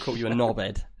 We'll call you a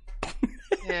knobhead.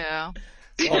 Yeah.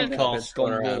 Podcast gone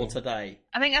Going raw around. today.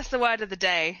 I think that's the word of the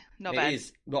day. Not It bad.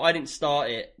 is. But I didn't start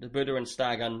it. The Buddha and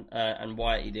Stag and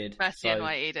Whitey did. Bessie So and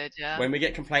Whitey did, yeah. when we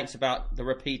get complaints about the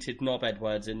repeated knobhead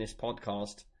words in this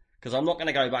podcast, because I'm not going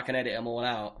to go back and edit them all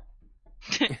out,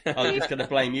 I'm just going to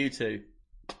blame you two.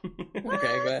 Okay,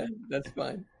 go ahead. That's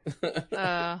fine.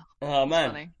 Oh,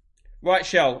 man. Funny. Right,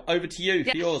 Shell, over to you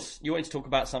Yes. for yours. You wanted to talk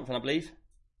about something, I believe.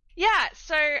 Yeah,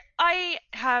 so I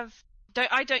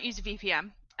don't use a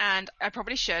VPN, and I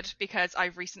probably should because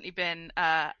I've recently been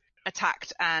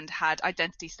attacked and had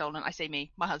identity stolen. I say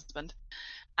me, my husband,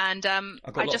 and got I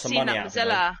lots just of seen money that out of it,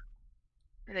 Mozilla.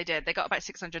 They did. They got about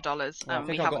 $600. I We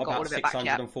think I haven't got got all about of it back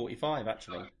yet. 645,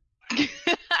 actually.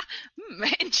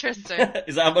 Interesting.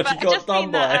 Is that how much But you I got just done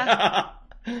seen by?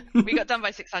 We got done by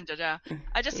 600, yeah.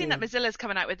 I just seen that Mozilla's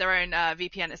coming out with their own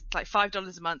VPN. It's like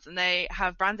 $5 a month, and they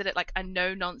have branded it like a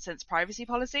no-nonsense privacy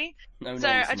policy. No So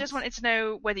I nonsense. just wanted to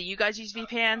know whether you guys use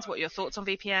VPNs, what your thoughts on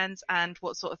VPNs, and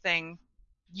what sort of thing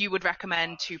you would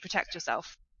recommend to protect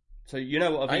yourself. So you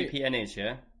know what a I- VPN is,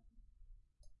 yeah?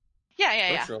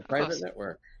 Yeah, Virtual of private course.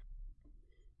 network.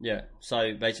 Yeah.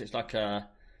 So basically, it's like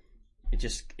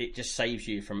it just saves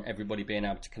you from everybody being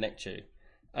able to connect you.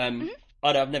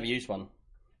 I've never used one,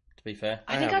 to be fair.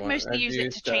 I think have I'd one. mostly I've use it to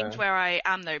used, change where I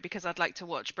am, though, because I'd like to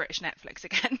watch British Netflix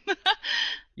again.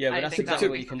 Yeah, I but that's think that exactly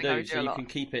would what be you can something I do. would do So a you lot. can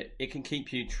keep it. It can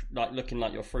keep you like looking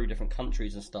like you're through different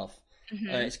countries and stuff. Mhm.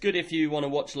 It's good if you want to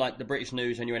watch like the British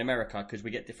news and you're in America because we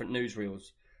get different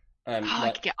newsreels. I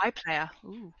Like, could get iPlayer.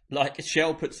 Ooh. like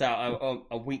Shell puts out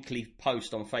a weekly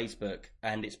post on Facebook,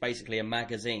 and it's basically a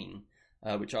magazine,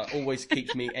 which always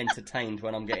keeps me entertained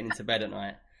when I'm getting into bed at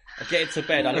night. I get into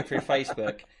bed, I look through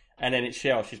Facebook, and then it's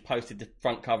Shell. She's posted the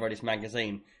front cover of this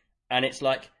magazine, and it's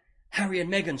like Harry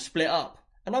and Meghan split up,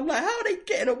 and I'm like, how are they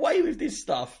getting away with this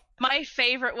stuff? My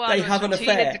favourite one They was have from an 2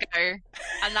 affair. years ago,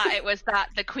 and that it was that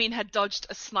the Queen had dodged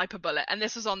a sniper bullet, and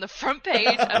this was on the front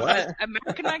page of What? an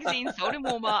American magazine sold in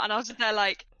Walmart, and I was just there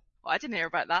like, well, I didn't hear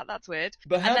about that, that's weird.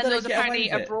 But how And then do there was they get away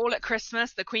apparently with a it? brawl at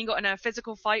Christmas, the Queen got in a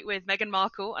physical fight with Meghan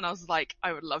Markle, and I was like,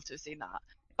 I would love to have seen that.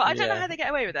 But I don't know Yeah. how they get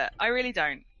away with it, I really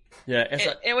don't. Yeah,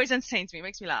 It always entertains me. It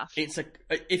makes me laugh.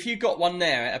 If you got one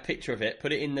there, a picture of it,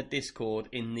 put it in the Discord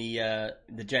in the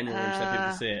general room so people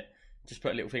can see it. Just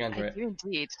put a little thing under it. I do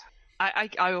indeed.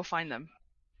 I will find them.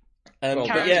 Well,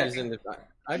 but yeah,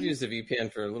 I've used the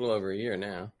VPN for a little over a year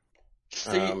now.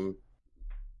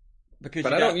 because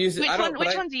but I don't use it.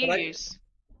 Which one do you use?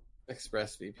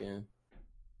 ExpressVPN.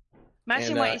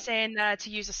 Imagine what you're saying to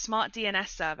use a smart DNS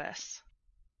service.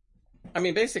 I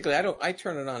mean, basically, I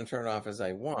turn it on and turn it off as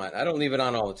I want. I don't leave it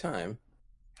on all the time.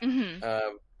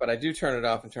 Mm-hmm. But I do turn it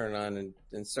off and turn it on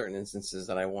in certain instances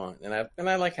that I want, and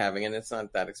I like having it. It's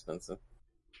not that expensive.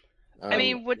 I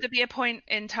mean, would there be a point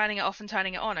in turning it off and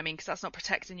turning it on? I mean, because that's not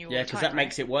protecting you all the time. Yeah, because that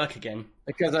makes it work again.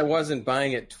 Because I wasn't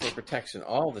buying it for protection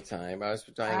all the time. I was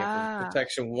buying it for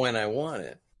protection when I want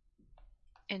it.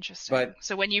 Interesting. But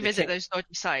so when you visit those dodgy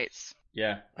sites...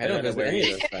 Yeah. I don't visit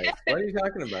any of those sites. What are you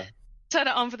talking about? Turn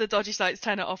it on for the dodgy sites,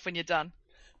 turn it off when you're done.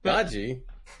 Dodgy?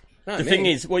 The thing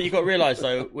is, what you've got to realise,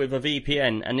 though, with a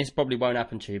VPN, and this probably won't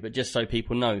happen to you, but just so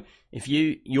people know, if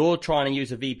you're trying to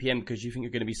use a VPN because you think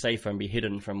you're going to be safer and be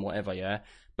hidden from whatever, yeah?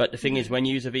 But the thing is, when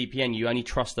you use a VPN, you only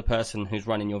trust the person who's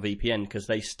running your VPN because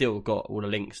they still got all the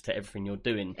links to everything you're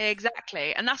doing.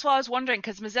 Exactly. And that's why I was wondering,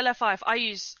 because Mozilla Firefox, I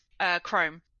use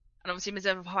Chrome, and obviously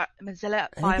Mozilla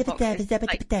Firefox is,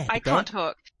 like, I can't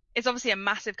talk. It's obviously a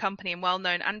massive company and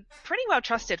well-known and pretty well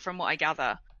trusted from what I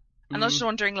gather. And I was just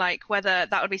wondering, like, whether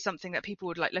that would be something that people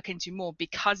would like look into more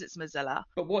because it's Mozilla.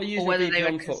 But what are you using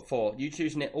VPN for? You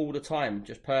choosing it all the time,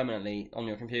 just permanently on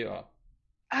your computer?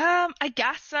 I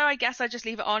guess so. I guess I just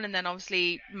leave it on and then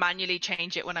obviously manually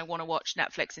change it when I want to watch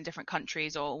Netflix in different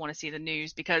countries or want to see the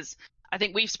news, because I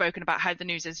think we've spoken about how the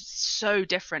news is so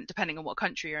different depending on what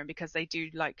country you're in, because they do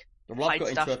like I've got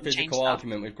into a physical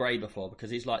argument with Gray before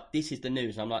because he's like, this is the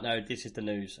news. And I'm like, no, this is the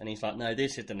news. And he's like, no,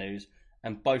 this is the news.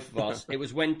 And both of us, it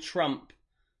was when Trump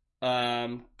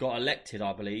got elected,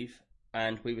 I believe,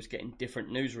 and we was getting different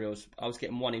newsreels. I was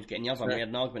getting one, he was getting the other, and we had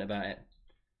an argument about it.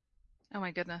 Oh my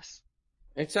goodness.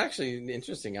 It's actually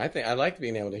interesting. I like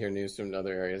being able to hear news from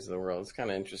other areas of the world. It's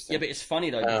kind of interesting. Yeah, but it's funny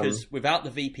though, because without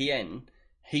the VPN,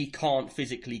 he can't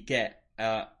physically get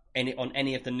on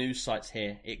any of the news sites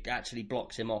here. It actually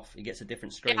blocks him off. He gets a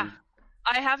different screen. Yeah.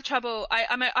 I have trouble.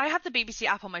 I have the BBC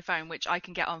app on my phone, which I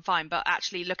can get on fine, but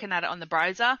actually looking at it on the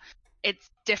browser, it's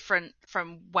different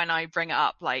from when I bring it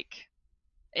up, like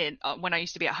when I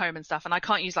used to be at home and stuff, and I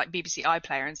can't use like BBC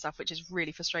iPlayer and stuff, which is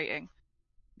really frustrating.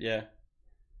 Yeah.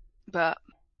 But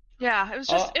yeah, it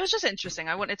was just interesting.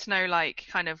 I wanted to know like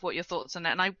kind of what your thoughts on it,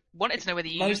 and I wanted to know whether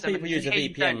you use them. Most people use a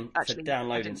VPN for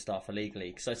downloading stuff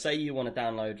illegally. So say you want to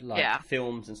download like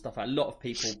films and stuff. A lot of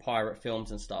people pirate films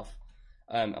and stuff.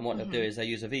 And what they'll do is they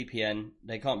use a VPN,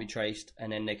 they can't be traced,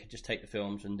 and then they can just take the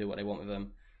films and do what they want with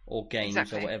them, or games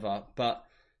or whatever. But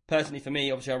personally for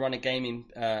me, obviously I run a gaming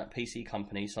PC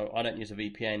company, so I don't use a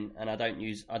VPN, and I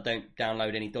don't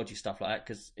download any dodgy stuff like that,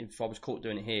 because if I was caught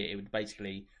doing it here, it would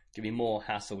basically give me more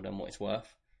hassle than what it's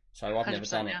worth. So I've never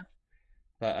done it.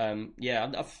 But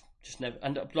I've just never,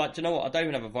 and like, do you know what? I don't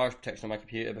even have a virus protection on my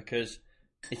computer, because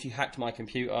if you hacked my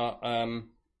computer,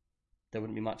 there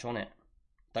wouldn't be much on it.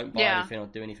 Don't buy anything or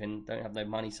do anything. Don't have no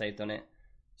money saved on it.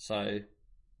 So,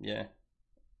 yeah.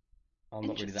 I'm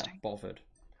not really that bothered.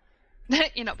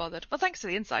 You're not bothered. Well, thanks for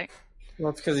the insight.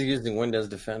 Well, it's because you're using Windows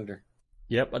Defender.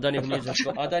 Yep, I don't even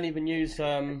use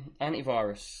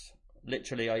antivirus.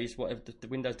 Literally, I use the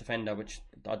Windows Defender, which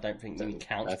I don't think really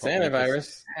counts. That's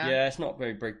antivirus. Yeah, it's not a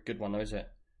very good one, though, is it?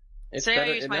 It's I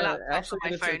use my laptop for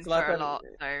my phone for a lot,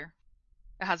 so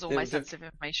it has all my sensitive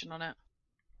information on it.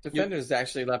 Defender is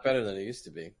actually a lot better than it used to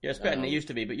be. Yeah, it's better than it used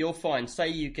to be, but you'll find, say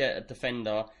you get a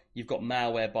Defender, you've got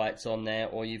malware bytes on there,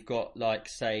 or you've got, like,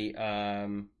 say,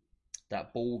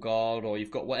 that BallGuard, or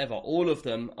you've got whatever. All of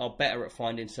them are better at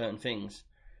finding certain things.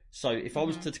 So if I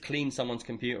was to clean someone's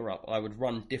computer up, I would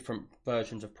run different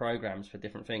versions of programs for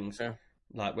different things. Yeah.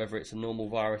 Like whether it's a normal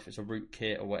virus, if it's a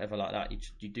rootkit or whatever like that,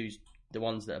 you do the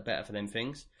ones that are better for them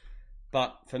things.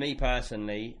 But for me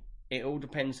personally, it all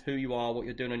depends who you are, what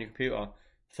you're doing on your computer.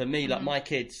 For me, like my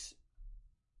kids,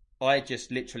 I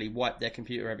just literally wipe their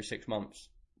computer every 6 months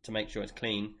to make sure it's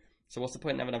clean. So what's the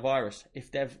point in having a virus?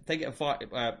 If they get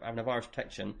having a virus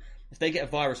protection, if they get a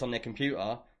virus on their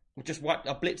computer, we'll just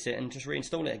I'll blitz it and just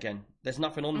reinstall it again. There's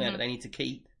nothing on there that they need to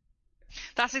keep.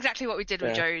 That's exactly what we did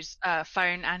with Joe's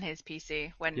phone and his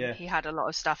PC when he had a lot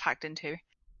of stuff hacked into.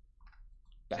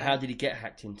 But how did he get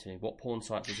hacked into? What porn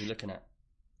sites was he looking at?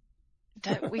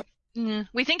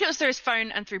 We think it was through his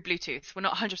phone and through Bluetooth. We're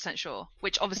not 100% sure,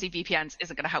 which obviously VPNs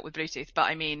isn't going to help with Bluetooth, but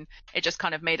I mean, it just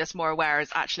kind of made us more aware as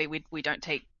actually we don't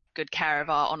take good care of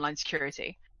our online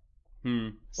security.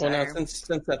 So, Well, now since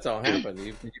that's all happened, did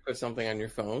you put something on your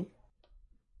phone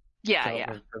to yeah, help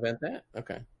yeah, prevent that?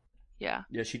 Okay. yeah.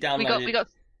 Yeah, she We got.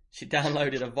 she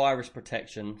downloaded a virus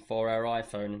protection for her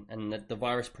iPhone, and the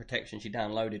virus protection she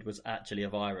downloaded was actually a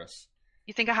virus.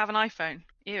 You think I have an iPhone?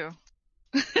 Ew.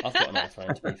 I've got an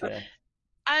iPhone, to be fair.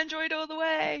 Android all the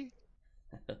way.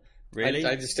 Really?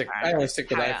 I only stick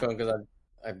with Carry on. iPhone because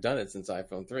I've done it since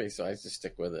iPhone 3, so I just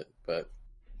stick with it. But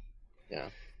yeah,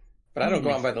 but I don't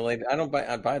go out and buy the latest.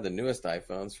 I buy the newest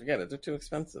iPhones. Forget it; they're too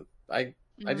expensive. I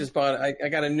just bought. I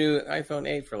got a new iPhone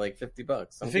 8 for like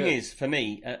 $50. The thing is, for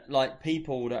me, like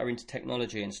people that are into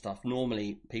technology and stuff,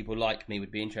 normally people like me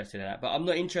would be interested in that. But I'm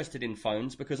not interested in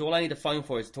phones because all I need a phone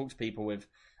for is to talk to people with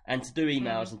and to do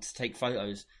emails and to take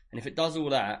photos. And if it does all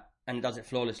that and it does it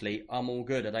flawlessly, I'm all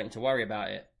good. I don't need to worry about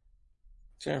it.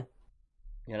 Sure.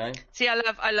 You know? See,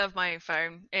 I love my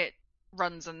phone. It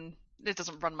runs and it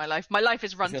doesn't run my life. My life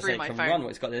is run through my phone. Run,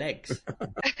 it's got legs.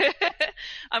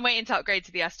 I'm waiting to upgrade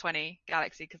to the S20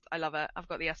 Galaxy because I love it. I've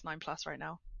got the S9 Plus right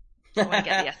now. I want to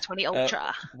get the S20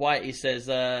 Ultra. Whitey says,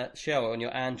 Cheryl, on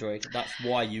your Android, that's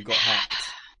why you got hacked.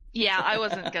 Yeah, I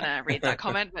wasn't going to read that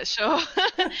comment, but sure.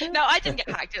 No, I didn't get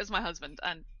hacked. It was my husband.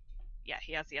 And yeah,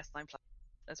 he has the S9 Plus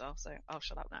as well, so I'll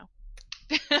shut up now.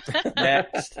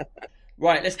 Next.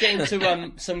 Right, let's get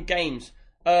into some games.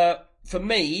 For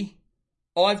me,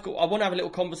 I want to have a little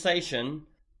conversation.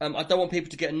 I don't want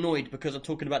people to get annoyed because I'm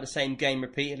talking about the same game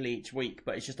repeatedly each week,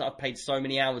 but it's just that I've played so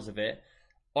many hours of it.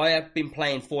 I have been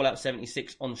playing Fallout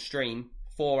 76 on stream,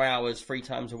 4 hours, 3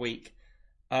 times a week,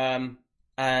 and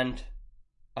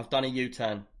I've done a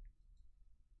U-turn.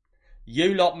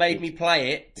 You lot made me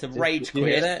play it to rage quit. Did you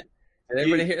hear that? Did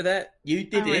everybody hear that? You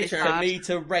did it for me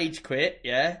to rage quit,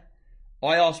 yeah?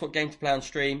 I asked what game to play on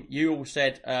stream. You all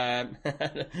said,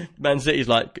 Man City's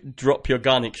like, drop your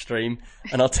gun extreme,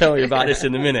 and I'll tell you about this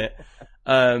in a minute.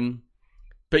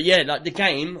 But yeah, like the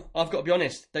game, I've got to be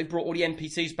honest, they've brought all the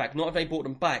NPCs back. Not if they brought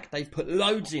them back, they've put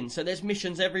loads in. So there's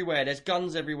missions everywhere, there's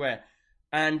guns everywhere.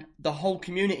 And the whole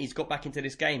community's got back into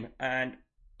this game. And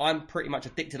I'm pretty much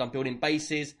addicted. I'm building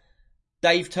bases.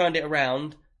 They've turned it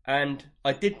around. And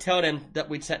I did tell them that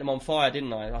we'd set them on fire,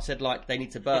 didn't I? I said, like, they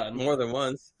need to burn. More than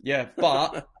once. Yeah,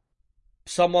 but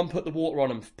someone put the water on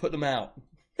them, put them out.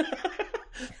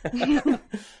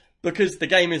 Because the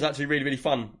game is actually really, really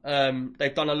fun.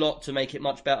 They've done a lot to make it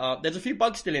much better. There's a few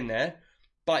bugs still in there,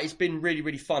 but it's been really,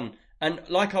 really fun. And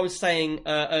like I was saying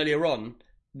earlier on,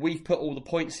 we've put all the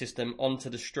point system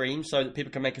onto the stream so that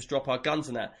people can make us drop our guns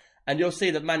and that. And you'll see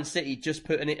that Man City just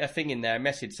put a thing in there, a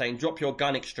message saying, drop your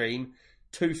gun extreme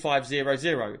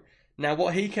 2500. Now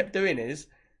what he kept doing is,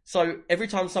 so every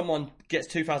time someone gets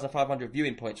 2,500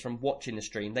 viewing points from watching the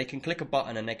stream, they can click a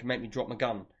button and they can make me drop my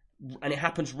gun. And it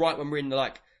happens right when we're in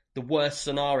the worst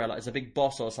scenario, like there's a big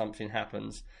boss or something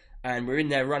happens, and we're in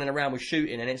there running around with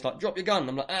shooting, and it's like, drop your gun.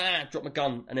 I'm like, drop my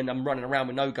gun, and then I'm running around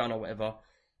with no gun or whatever.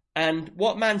 And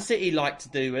what Man City liked to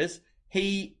do is,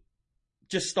 he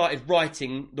just started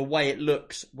writing the way it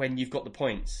looks when you've got the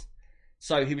points.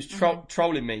 So he was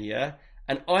trolling me, yeah?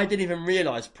 And I didn't even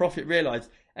realise, Prophet realised,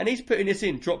 and he's putting this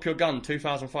in, drop your gun,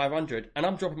 2,500, and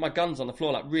I'm dropping my guns on the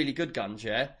floor, like really good guns,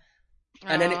 yeah?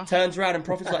 And then it turns around and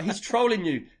Prophet's like, he's trolling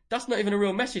you. That's not even a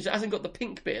real message. It hasn't got the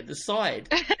pink bit at the side.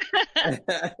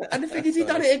 And the thing is, he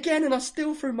done it again, and I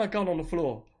still threw my gun on the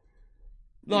floor.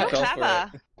 Like, you're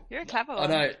clever. You're a clever one. I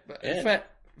know. Yeah.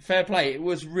 Fair play. It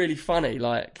was really funny.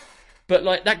 But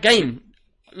that game,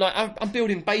 I'm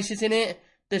building bases in it.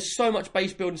 There's so much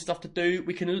base building stuff to do.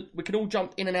 We can all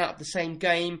jump in and out of the same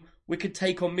game. We could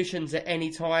take on missions at any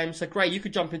time. So Gray, you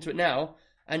could jump into it now,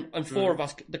 and 4 of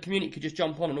us, the community, could just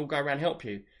jump on and all go around and help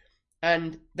you.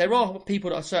 And there are people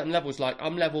that are certain levels. Like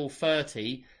I'm level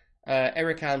 30,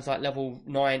 Erican's like level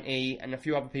 90, and a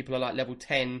few other people are like level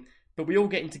 10. But we all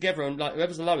get in together, and like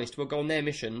whoever's the lowest, we'll go on their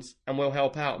missions and we'll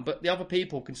help out. But the other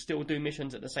people can still do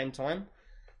missions at the same time.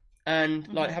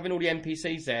 And like having all the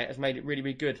NPCs there has made it really,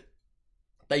 really good.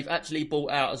 They've actually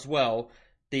brought out as well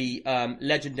the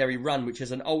Legendary Run, which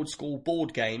is an old school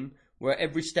board game where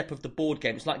every step of the board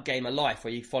game, it's like Game of Life,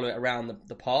 where you follow it around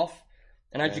the path.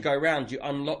 And as you go around, you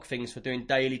unlock things for doing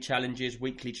daily challenges,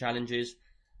 weekly challenges.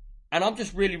 And I'm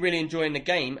just really, really enjoying the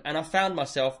game. And I found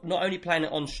myself not only playing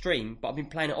it on stream, but I've been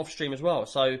playing it off stream as well.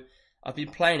 So I've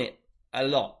been playing it a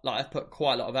lot. Like I've put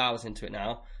quite a lot of hours into it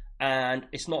now. And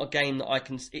it's not a game that I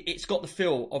can... It's got the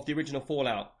feel of the original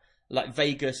Fallout. Like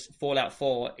Vegas, Fallout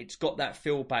 4. It's got that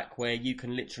feel back where you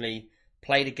can literally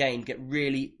play the game, get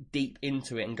really deep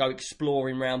into it and go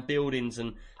exploring around buildings,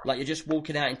 and like you're just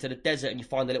walking out into the desert and you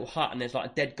find a little hut and there's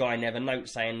like a dead guy in there, a note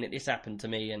saying that this happened to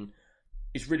me, and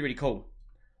it's really, really cool.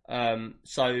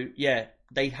 So yeah,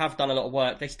 they have done a lot of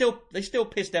work. They still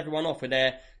pissed everyone off with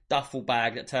their duffel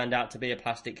bag that turned out to be a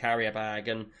plastic carrier bag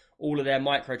and all of their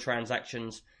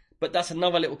microtransactions. But that's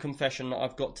another little confession that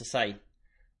I've got to say.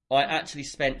 I actually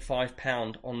spent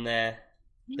 £5 on their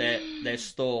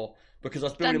store because I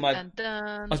was building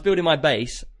I was building my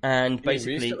base, and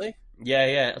basically, recently?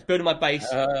 yeah, I was building my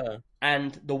base,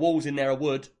 and the walls in there are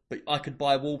wood, but I could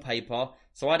buy wallpaper,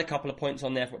 so I had a couple of points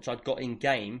on there which I'd got in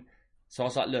game. So I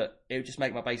was like, look, it would just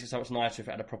make my base so much nicer if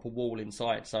it had a proper wall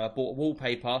inside. So I bought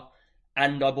wallpaper,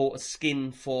 and I bought a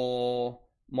skin for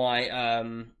my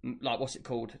like, what's it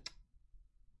called?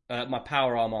 My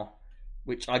power armor,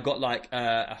 which I got like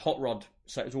a hot rod,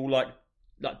 so it was all like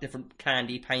different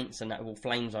candy paints and that with all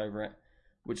flames over it,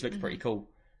 which looks pretty cool.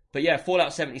 But yeah,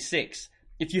 Fallout 76.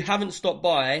 If you haven't stopped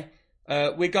by,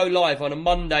 we go live on a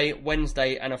Monday,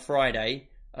 Wednesday, and a Friday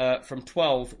from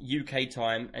 12 UK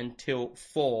time until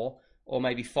 4 or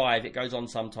maybe 5. It goes on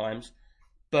sometimes,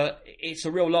 but it's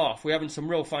a real laugh. We're having some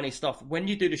real funny stuff. When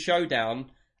you do the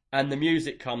showdown and the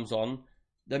music comes on,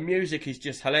 the music is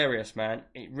just hilarious, man.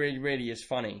 It really, really is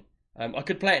funny. I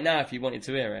could play it now if you wanted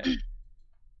to hear it,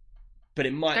 but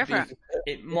it might be.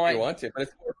 It might. If you want to, but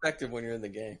it's more effective when you're in the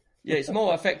game. Yeah, it's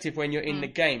more effective when you're in the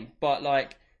game. But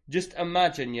like, just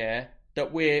imagine,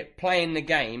 that we're playing the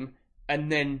game,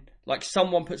 and then like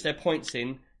someone puts their points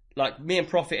in, like me and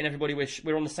Prophet and everybody.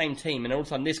 We're on the same team, and all of a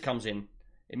sudden this comes in.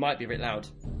 It might be a bit loud.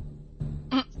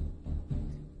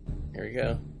 Here we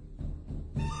go.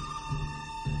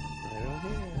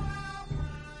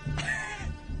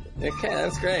 Okay,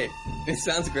 that's great. It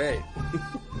sounds great.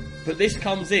 But this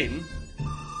comes in,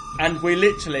 and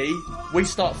we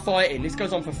start fighting. This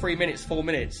goes on for 3 minutes, 4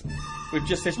 minutes, with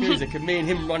just this music, and me and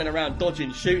him running around,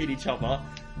 dodging, shooting each other,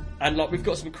 and like we've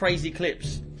got some crazy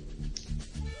clips.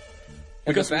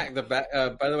 By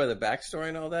the way, the backstory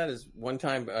and all that is one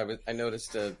time I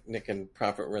noticed Nick and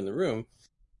Prophet were in the room,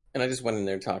 and I just went in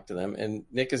there and talked to them, and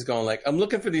Nick is going like, I'm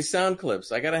looking for these sound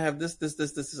clips. I gotta have this,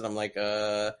 and I'm like,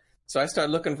 So I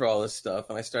started looking for all this stuff,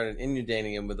 and I started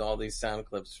inundating him with all these sound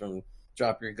clips from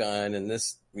Drop Your Gun and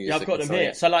this music. Yeah, I've got them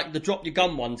here. So like the Drop Your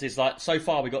Gun ones is like, so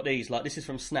far we got these. Like this is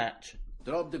from Snatch.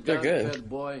 Drop the gun, bad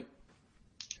boy.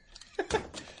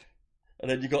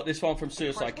 And then you got this one from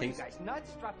Suicide Kings. Guys,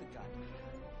 nuts, drop the gun.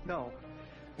 No.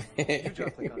 You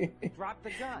drop the gun. Drop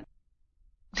the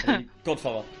gun.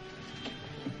 Godfather.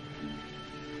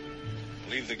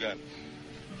 Leave the gun.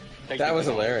 That was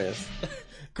hilarious.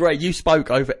 Great, you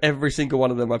spoke over every single one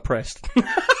of them I pressed. Look,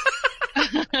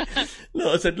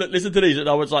 I said, look, listen to these, and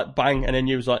I was like, bang, and then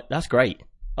you was like, that's great.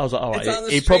 I was like, all right. It's on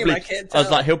the stream, I can't tell. I was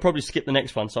like, he'll probably skip the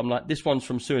next one. So I'm like, this one's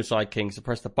from Suicide Kings. So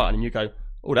press the button, and you go,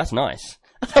 oh, that's nice.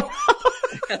 I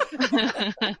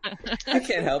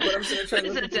can't help it. I'm just trying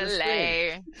to look at the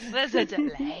delay. There's a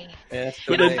delay. Yeah,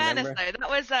 in all fairness, though, that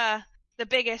was the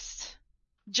biggest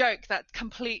joke that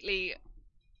completely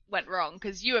went wrong,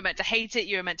 because you were meant to hate it,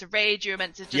 you were meant to rage, you were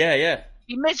meant to just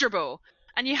be miserable,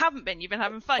 and you haven't been. You've been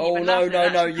having fun. Oh, no, you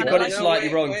got it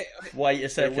slightly wrong. Wait a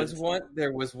second.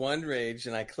 There was one rage,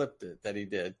 and I clipped it that he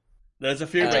did. There's a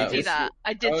few rages.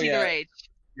 I did see the rage,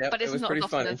 yep, but it's not as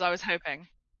often as I was hoping.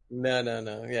 No.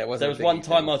 Yeah, it wasn't. There was one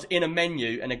time I was in a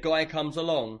menu, and a guy comes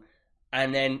along,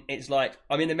 and then it's like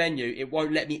I'm in the menu. It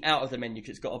won't let me out of the menu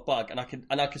because it's got a bug, and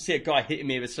I can see a guy hitting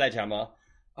me with a sledgehammer,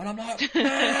 and I'm like,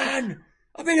 man,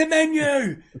 I'm in a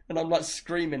menu, and I'm like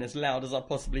screaming as loud as I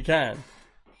possibly can.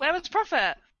 Where was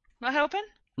Prophet? Not helping?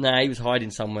 Nah, he was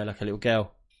hiding somewhere like a little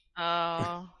girl.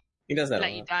 Oh, he does that.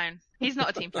 Let you down. He's not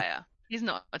a team player.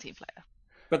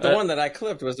 But the one that I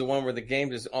clipped was the one where the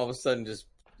game just all of a sudden just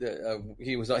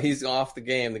he's off the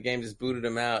game. The game just booted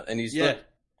him out, and he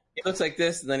looks like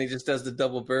this, and then he just does the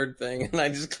double bird thing, and I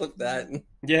just clipped that. And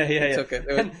yeah. Took it.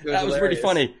 That was really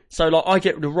funny. So like I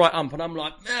get the right ump, and I'm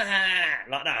like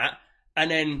like that, and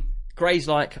then Gray's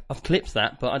like, I've clipped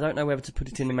that, but I don't know whether to put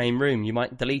it in the main room. You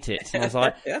might delete it. And I was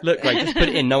like, look, Gray, just put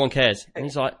it in. No one cares. And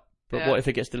he's like, but what if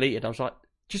it gets deleted? I was like,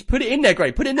 just put it in there,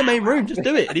 Gray. Put it in the main room. Just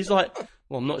do it. And he's like,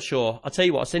 well, I'm not sure. I'll tell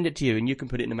you what, I'll send it to you, and you can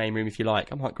put it in the main room if you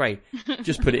like. I'm like, Gray,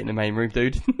 just put it in the main room,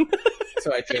 dude.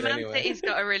 So I did anyway. He's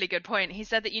got a really good point. He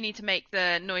said that you need to make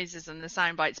the noises and the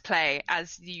sound bites play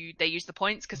as they use the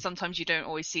points, because sometimes you don't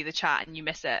always see the chat and you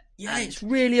miss it. Yeah, it's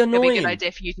really annoying. It'd be a good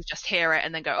idea for you to just hear it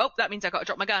and then go, oh, that means I've got to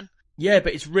drop my gun. Yeah,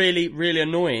 but it's really, really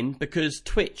annoying because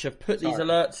Twitch have put these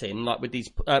alerts in, like with these,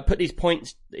 put these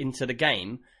points into the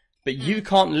game, but you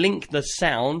can't link the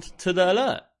sound to the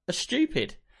alert. That's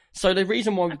stupid. So the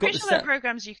reason why we've got the there are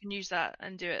programs you can use that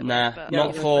and do it. Nah, but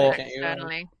not for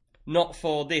externally. Not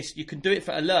for this. You can do it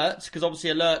for alerts because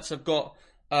obviously alerts have got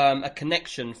a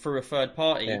connection through a third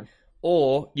party. Yeah.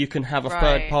 or you can have a Right.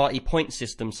 third-party point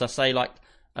system. So say like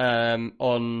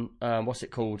on what's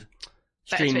it called,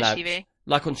 Better Twitch Streamlabs, TV.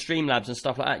 like on Streamlabs and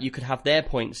stuff like that. You could have their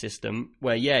point system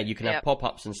where you can have Yep.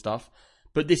 pop-ups and stuff.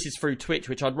 But this is through Twitch,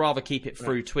 which I'd rather keep it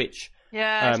through Twitch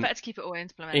Yeah, it's Um, better to keep it all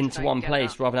implemented. into I one get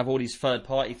place that. rather than have all these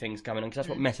third-party things coming on, because that's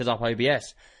what messes up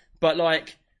OBS. But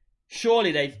like,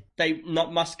 surely they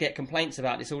not must get complaints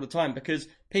about this all the time, because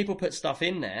people put stuff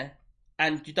in there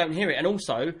and you don't hear it. And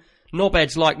also,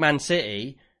 knobheads like Man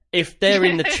City, if they're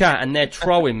in the chat and they're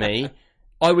trolling me,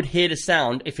 I would hear the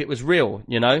sound if it was real,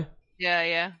 you know? Yeah,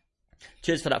 yeah.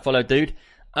 Cheers for that follow, dude.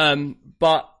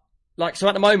 But like, so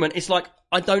at the moment, it's like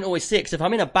I don't always see it, because if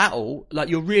I'm in a battle, like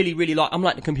you're really, really like, I'm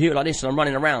like the computer like this and I'm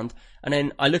running around, and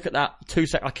then I look at that 2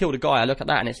 seconds, I killed a guy, I look at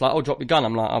that and it's like, oh, drop your gun.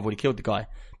 I'm like, I've already killed the guy.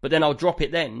 But then I'll drop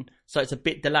it then, so it's a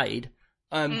bit delayed.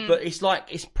 But it's like,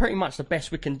 it's pretty much the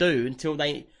best we can do until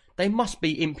they must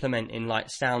be implementing like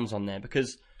sounds on there,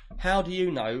 because how do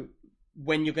you know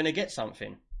when you're going to get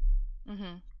something?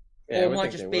 Mm-hmm. Yeah, Or am I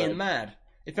just being mad?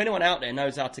 If anyone out there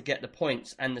knows how to get the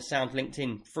points and the sound linked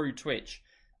in through Twitch,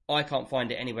 I can't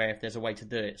find it anywhere if there's a way to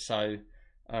do it. So,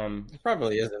 It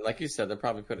probably isn't. Like you said, they'll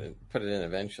probably put it in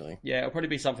eventually. yeah, it'll probably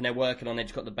be something they're working on. They've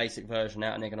just got the basic version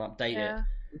out and they're going to update Yeah. it.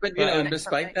 But you know, But,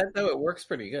 despite that though, it works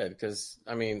pretty good, because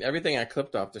I mean, everything I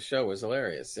clipped off the show was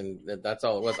hilarious, and that's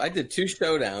all it was. I did 2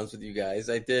 showdowns with you guys.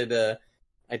 I did the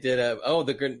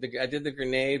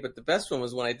grenade, but the best one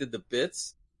was when I did the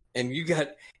bits, and you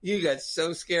got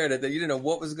so scared that you didn't know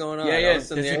what was going on. Yeah, All yeah, of a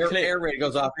sudden there's a the clip. air raid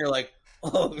goes off, and you're like,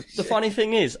 oh shit. The funny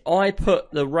thing is, I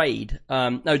put the raid,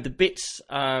 the bits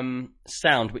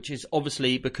sound, which is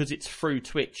obviously because it's through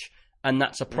Twitch and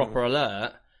that's a proper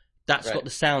alert. That's Right. got the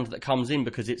sound that comes in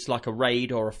because it's like a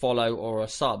raid or a follow or a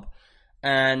sub.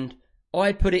 And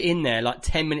I put it in there like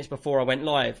 10 minutes before I went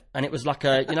live, and it was like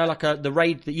the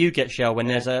raid that you get, Shell, when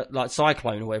there's a like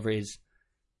cyclone or whatever it is,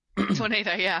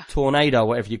 Tornado, yeah. tornado,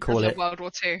 whatever you call That's it. like World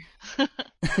War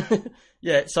II.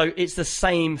 Yeah, so it's the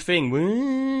same thing,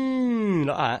 woo,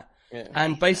 like that. Yeah.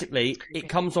 And basically, it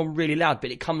comes on really loud,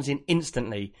 but it comes in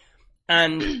instantly.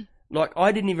 And like,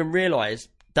 I didn't even realise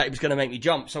that it was going to make me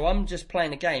jump. So I'm just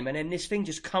playing a game, and then this thing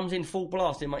just comes in full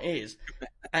blast in my ears.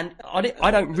 And I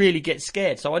don't really get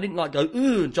scared, so I didn't like go,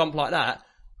 ooh, and jump like that.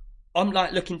 I'm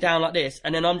like looking down like this,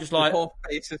 and then I'm just His like, whole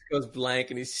face just goes blank,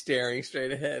 and he's staring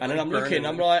straight ahead. and then like I'm looking, burning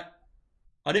I'm him. like,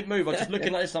 I didn't move, I was just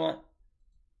looking like this, and I'm like,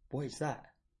 what is that?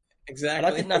 Exactly. And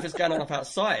I didn't know if it's going on up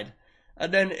outside.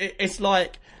 And then it's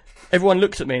like, everyone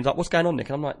looks at me and is like, what's going on, Nick?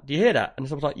 And I'm like, do you hear that? And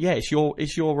someone's like, yeah, it's your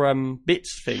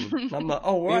bits thing. And I'm like,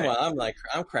 oh, right. Meanwhile,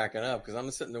 I'm cracking up because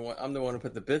I'm the one who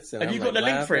put the bits in. Have I'm you got like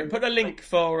the link for it? laughing. Put a link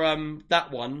for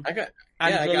that one. I got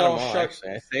And I the got them last all. show-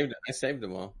 Actually, I saved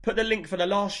them all. Put the link for the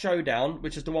last showdown,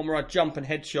 which is the one where I jump and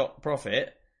headshot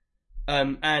Prophet,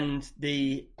 and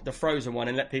the Frozen one,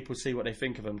 and let people see what they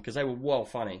think of them, because they were well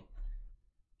funny.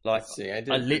 Like, Let's see, I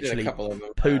did literally a couple of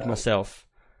them. pooed myself.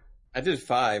 I did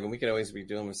 5, and we could always redo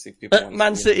them and see if people. want to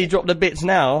Man see City dropped the bits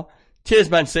now. Cheers,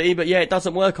 Man City, but yeah, it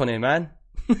doesn't work on here, man.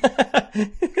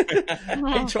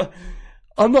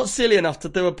 I'm not silly enough to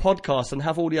do a podcast and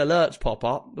have all the alerts pop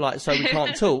up, like, so we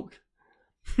can't talk.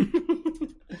 it.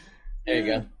 There you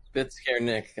go. Bits scare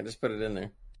Nick. I just put it in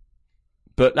there.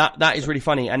 But that is really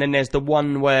funny. And then there's the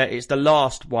one where it's the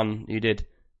last one you did.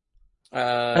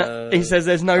 He says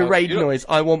there's no raid noise.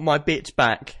 I want my bits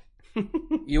back.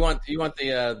 You want the one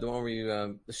where you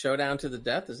the showdown to the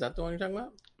death? Is that the one you're talking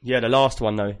about? Yeah, the last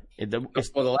one though. Well,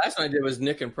 the last one I did was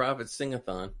Nick and Prophet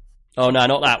Sing-a-thon. Oh no,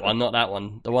 not that one. Not that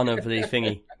one. The one over the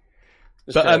thingy.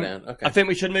 The But showdown. Okay. I think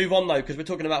we should move on though, because we're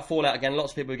talking about Fallout again.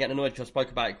 Lots of people are getting annoyed because I spoke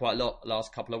about it quite a lot the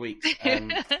last couple of weeks.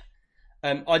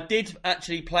 I did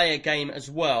actually play a game as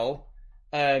well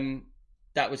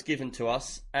that was given to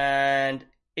us, and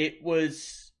it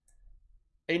was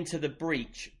Into the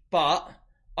Breach. But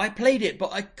I played it,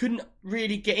 but I couldn't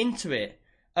really get into it.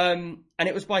 And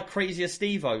it was by Crazier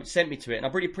Stevo sent me to it, and I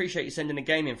really appreciate you sending a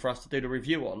game in for us to do the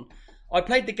review on. I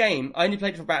played the game. I only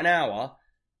played it for about an hour.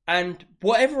 And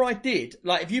whatever I did,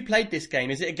 like, if you played this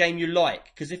game, is it a game you like?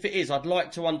 Because if it is, I'd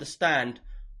like to understand,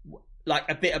 like,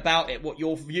 a bit about it, what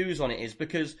your views on it is.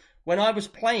 Because when I was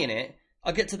playing it,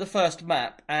 I get to the first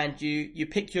map, and you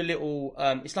pick your little,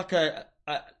 it's like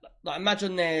like,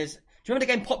 imagine there's, do you remember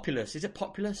the game Populous? Is it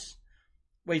Populous?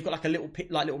 Where you've got like a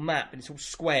little map, and it's all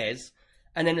squares,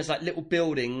 and then there's like little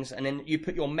buildings, and then you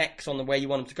put your mechs on the way you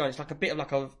want them to go. And it's like a bit of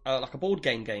like a board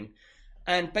game.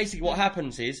 And basically what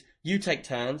happens is, you take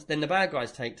turns, then the bad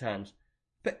guys take turns.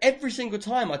 But every single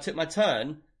time I took my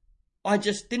turn, I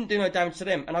just didn't do no damage to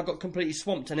them, and I got completely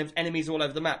swamped, and there was enemies all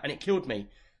over the map, and it killed me.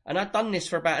 And I'd done this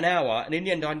for about an hour, and in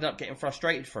the end I ended up getting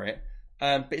frustrated for it.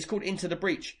 But it's called Into the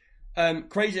Breach.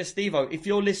 Crazy as Steve-O, if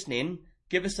you're listening,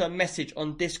 give us a message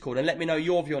on Discord and let me know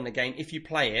your view on the game if you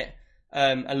play it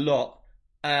a lot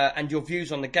and your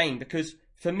views on the game. Because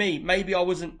for me, maybe I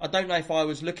don't know if I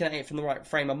was looking at it from the right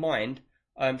frame of mind.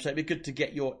 So it'd be good to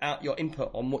get your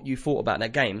input on what you thought about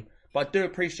that game. But I do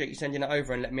appreciate you sending it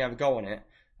over and letting me have a go on it.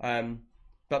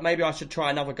 But maybe I should try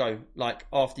another go, like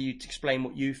after you explain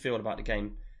what you feel about the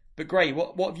game. But Gray,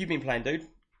 what have you been playing, dude?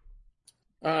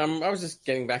 I was just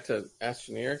getting back to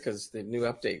Astroneer because the new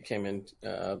update came in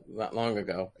not long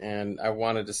ago, and I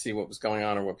wanted to see what was going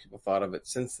on or what people thought of it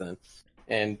since then.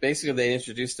 And basically, they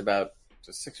introduced about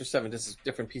 6 or 7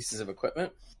 different pieces of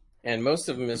equipment, and most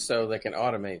of them is so they can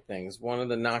automate things. One of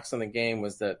the knocks on the game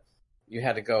was that you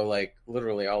had to go like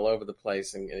literally all over the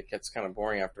place, and it gets kind of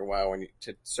boring after a while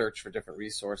to search for different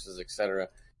resources, etc.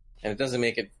 And it doesn't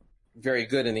make it very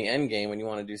good in the end game when you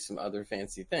want to do some other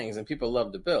fancy things. And people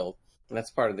love to build, and that's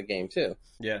part of the game too.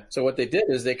 Yeah. So what they did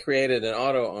is they created an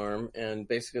auto arm, and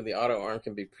basically the auto arm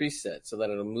can be preset so that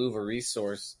it'll move a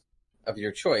resource of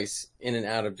your choice in and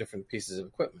out of different pieces of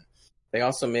equipment. They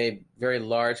also made very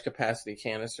large capacity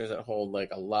canisters that hold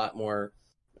like a lot more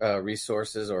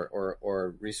resources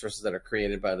or resources that are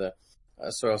created by the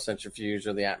soil centrifuge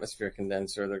or the atmosphere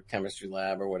condenser or the chemistry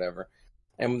lab or whatever.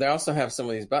 And they also have some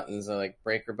of these buttons like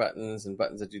breaker buttons and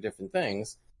buttons that do different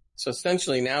things. So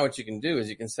essentially now what you can do is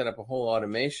you can set up a whole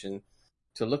automation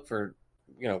to look for,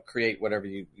 create whatever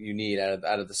you need out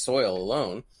of the soil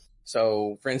alone.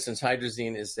 So for instance,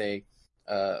 hydrazine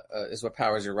is what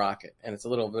powers your rocket, and it's a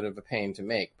little bit of a pain to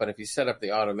make. But if you set up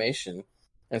the automation,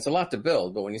 and it's a lot to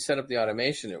build, but when you set up the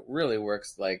automation, it really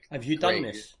works like Have you great. done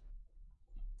this?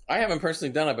 I haven't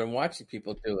personally done it. I've been watching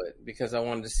people do it because I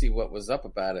wanted to see what was up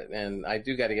about it, and I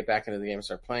do got to get back into the game and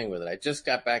start playing with it. I just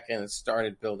got back in and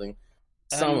started building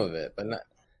some of it, but not.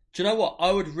 Do you know what?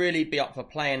 I would really be up for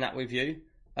playing that with you.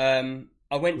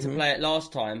 I went to play it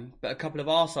last time, but a couple of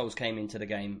arseholes came into the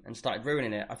game and started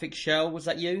ruining it. I think Shell, was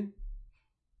that you?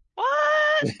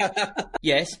 What?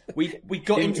 Yes, we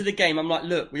got into the game. I'm like,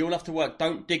 look, we all have to work.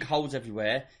 Don't dig holes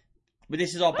everywhere. But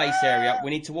this is our base area. We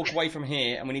need to walk away from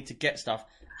here and we need to get stuff.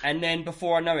 And then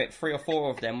before I know it, 3 or 4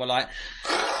 of them were like,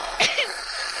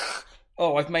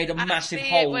 oh, I've made a massive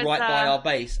hole right by our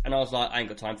base. And I was like, I ain't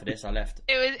got time for this. I left.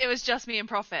 It was just me and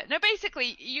Prophet. No,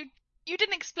 basically, you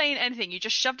didn't explain anything. You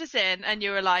just shoved us in, and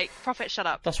you were like, "Prophet, shut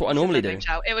up." That's what I normally do.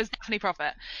 It was definitely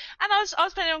Prophet, and I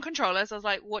was playing on controllers. I was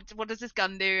like, "What does this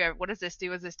gun do? What does this do?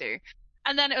 What does this do?"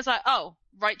 And then it was like, "Oh,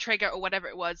 right trigger or whatever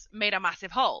it was made a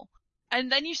massive hole." And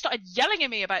then you started yelling at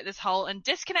me about this hole and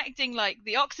disconnecting like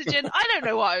the oxygen. I don't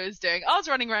know what I was doing. I was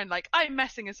running around like I'm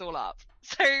messing us all up.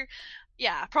 So,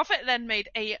 yeah, Prophet then made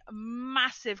a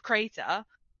massive crater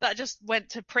that just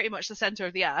went to pretty much the center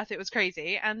of the earth. It was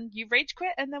crazy. And you rage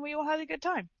quit, and then we all had a good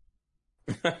time.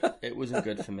 It wasn't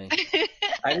good for me.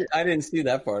 I didn't see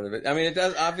that part of it. I mean, it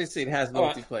does. Obviously, it has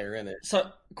multiplayer in it.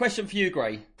 So, question for you,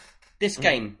 Gray. This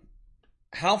game,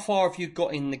 how far have you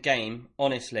got in the game,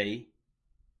 honestly?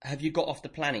 Have you got off the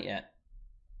planet yet?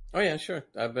 Oh, yeah, sure.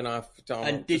 I've been off.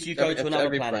 And did you go to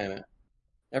another planet?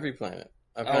 Every planet.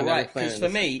 Oh, right, because for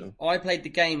me, I played the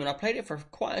game, and I played it for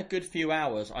quite a good few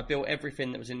hours. I built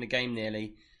everything that was in the game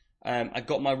nearly. I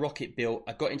got my rocket built,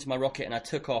 I got into my rocket, and I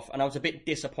took off. And I was a bit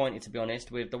disappointed, to be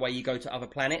honest, with the way you go to other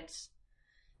planets.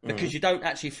 Because you don't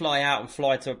actually fly out and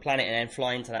fly to a planet and then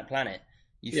fly into that planet.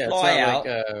 You fly out,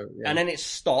 and then it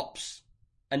stops,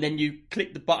 and then you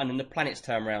click the button, and the planets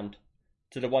turn around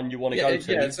to the one you want to go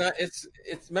to. Yeah, it's not.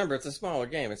 Remember, it's a smaller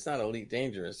game. It's not Elite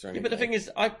Dangerous or anything. Yeah, but the thing is,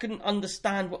 I couldn't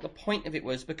understand what the point of it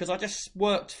was because I just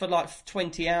worked for like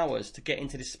 20 hours to get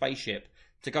into this spaceship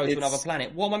to go to another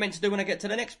planet. What am I meant to do when I get to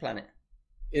the next planet?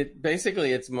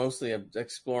 It's mostly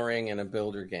exploring and a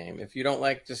builder game. If you don't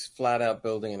like just flat out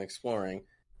building and exploring,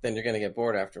 then you're going to get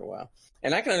bored after a while.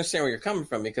 And I can understand where you're coming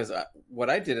from because what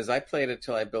I did is I played it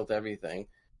till I built everything,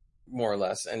 more or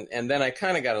less, and then I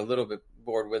kind of got a little bit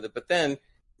bored with it. But then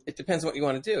it depends what you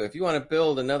want to do. If you want to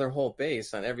build another whole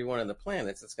base on every one of the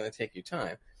planets, it's going to take you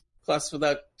time. Plus,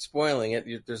 without spoiling it,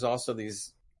 there's also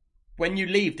these. When you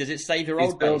leave, does it save your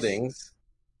old buildings? Base?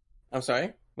 I'm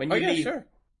sorry. When you leave, sure.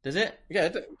 Does it? Yeah.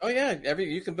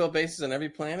 You can build bases on every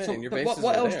planet, and your bases.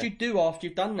 What else do you do after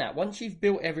you've done that? Once you've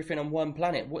built everything on one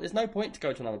planet, there's no point to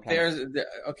go to another planet.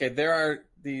 There are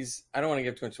these. I don't want to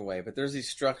give too much away, but there's these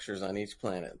structures on each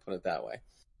planet. Put it that way.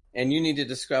 And you need to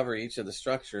discover each of the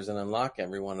structures and unlock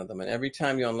every one of them. And every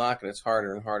time you unlock it, it's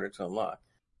harder and harder to unlock.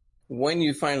 When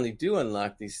you finally do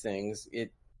unlock these things,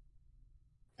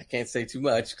 I can't say too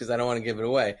much because I don't want to give it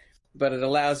away, but it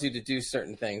allows you to do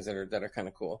certain things that are kind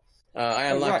of cool. I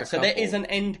unlocked a couple. So there is an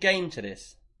end game to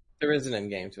this. There is an end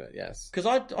game to it, yes. Because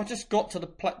I just got to the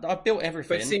I built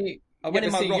everything. But see, I went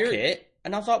in my rocket,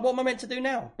 and I was like, "What am I meant to do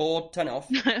now?" Bored, turn it off.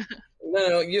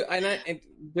 No, and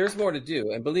there's more to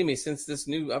do. And believe me, since this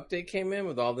new update came in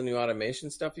with all the new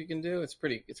automation stuff you can do, it's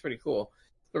pretty cool.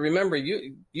 But remember,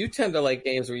 you tend to like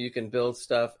games where you can build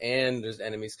stuff and there's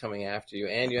enemies coming after you,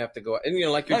 and you have to go, and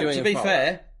like you're doing. To be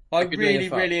fair, I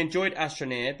really enjoyed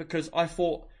Astroneer because I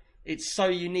thought it's so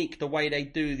unique the way they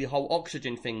do the whole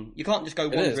oxygen thing. You can't just go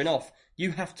wandering off.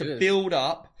 You have to build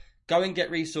up, go and get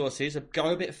resources,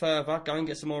 go a bit further, go and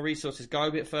get some more resources, go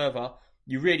a bit further.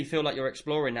 You really feel like you're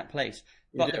exploring that place.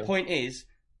 But the point is,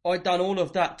 I'd done all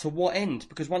of that to what end?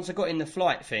 Because once I got in the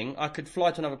flight thing, I could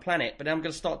fly to another planet, but then I'm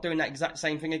going to start doing that exact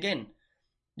same thing again.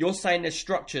 You're saying there's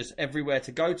structures everywhere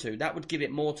to go to. That would give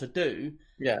it more to do.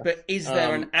 Yeah. But is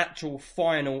there an actual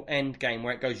final end game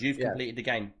where it goes, you've completed the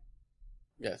game?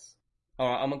 Yes. All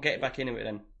right, I'm going to get back into it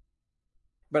then.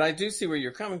 But I do see where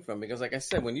you're coming from, because like I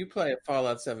said, when you play a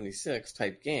Fallout 76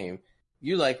 type game,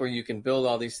 you like where you can build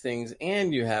all these things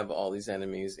and you have all these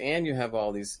enemies and you have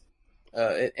all these,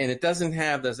 and it doesn't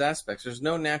have those aspects. There's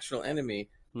no natural enemy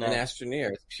in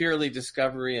Astroneer. It's purely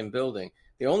discovery and building.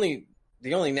 The only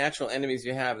natural enemies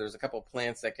you have, there's a couple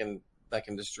plants that can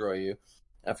destroy you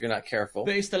if you're not careful.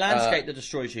 But it's the landscape that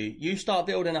destroys you. You start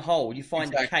building a hole, you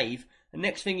find a cave, the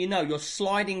next thing you know, you're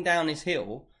sliding down this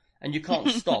hill and you can't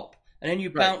stop. And then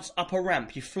you bounce up a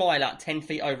ramp, you fly like 10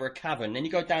 feet over a cavern, then you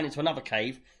go down into another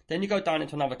cave, then you go down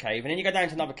into another cave, and then you go down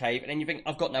into another cave, and then you think,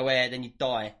 I've got no air, then you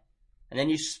die. And then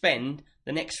you spend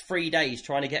the next 3 days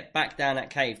trying to get back down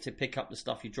that cave to pick up the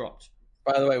stuff you dropped.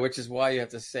 By the way, which is why you have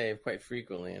to save quite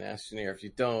frequently in Astroneer. If you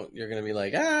don't, you're going to be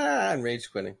like, and rage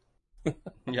quitting.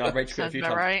 Yeah, I rage quit a few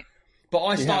times. Right. But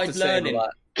I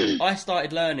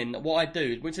started learning what I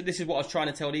do, which this is what I was trying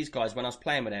to tell these guys when I was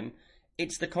playing with them.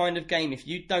 It's the kind of game, if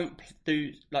you don't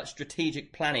do like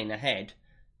strategic planning ahead,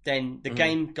 then the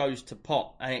game goes to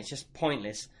pot and it's just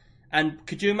pointless. And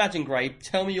could you imagine, Gray,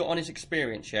 tell me your honest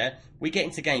experience, yeah? We get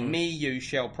into game, me, you,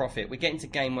 Shell, Prophet, we get into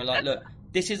game, we're like, look,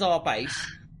 this is our base,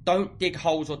 don't dig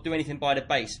holes or do anything by the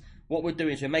base. What we'll do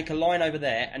is we'll make a line over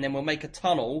there and then we'll make a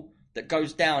tunnel that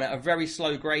goes down at a very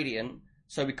slow gradient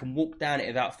so we can walk down it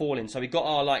without falling. So we got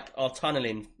our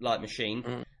tunneling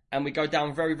machine. And we go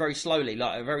down very, very slowly,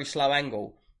 like a very slow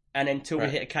angle, and until we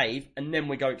hit a cave, and then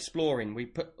we go exploring. We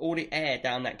put all the air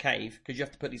down that cave, because you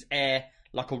have to put this air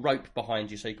like a rope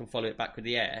behind you so you can follow it back with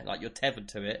the air, like you're tethered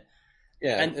to it.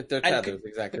 Yeah, and they're tethered,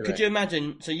 exactly right. Could you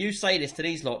imagine, so you say this to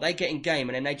these lot, they get in game,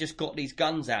 and then they just got these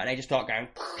guns out, and they just start going,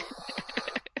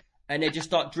 and they just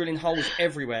start drilling holes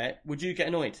everywhere. Would you get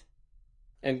annoyed?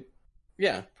 And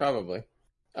yeah, probably.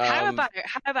 How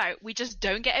about we just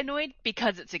don't get annoyed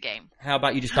because it's a game? How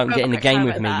about you just don't get in the game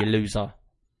with me, you loser?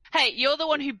 Hey, you're the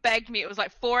one who begged me. It was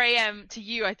like 4 a.m. to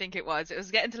you, I think it was. It was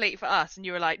getting too late for us, and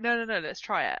you were like, no, let's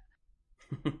try it.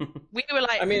 We were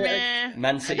like, nah.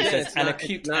 Man City says, an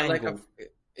acute angle.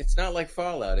 It's not like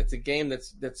Fallout. It's a game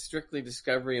that's strictly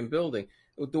discovery and building.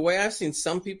 The way I've seen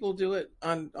some people do it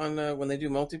on when they do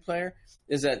multiplayer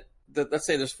is that let's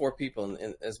say there's 4 people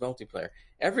as multiplayer.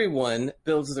 Everyone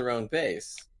builds their own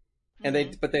base, and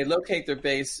they locate their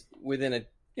base within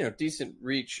a decent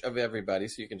reach of everybody,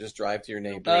 so you can just drive to your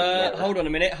neighbor. Hold on a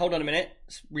minute.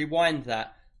 Rewind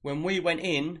that. When we went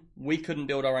in, we couldn't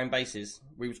build our own bases.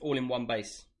 We was all in one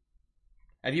base.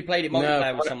 Have you played it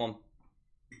multiplayer with someone?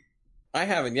 I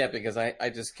haven't yet, because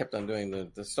I just kept on doing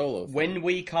the solo thing. When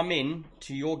we come in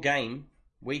to your game,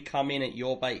 we come in at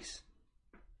your base.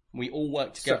 We all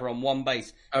work together on one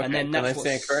base. Okay, and then that's I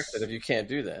stand corrected if you can't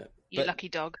do that. You lucky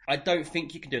dog. I don't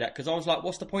think you can do that, because I was like,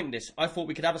 what's the point of this? I thought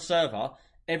we could have a server,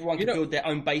 everyone could build their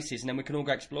own bases, and then we can all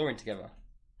go exploring together.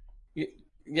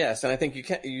 Yes, and I think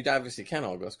you obviously can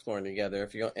all go exploring together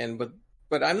if you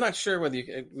but I'm not sure whether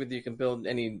you can build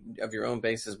any of your own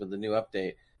bases with the new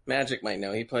update. Magic might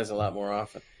know. He plays a lot more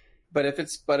often. But if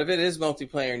it is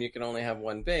multiplayer and you can only have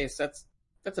one base, that's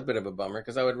a bit of a bummer,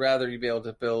 because I would rather you be able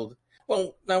to build.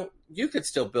 Well, now you could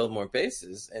still build more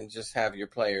bases and just have your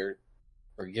player,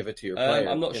 or give it to your player.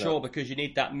 I'm not sure, because you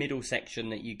need that middle section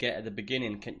that you get at the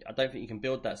beginning. I don't think you can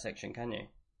build that section, can you?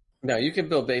 No, you can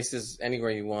build bases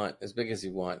anywhere you want, as big as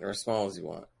you want, or as small as you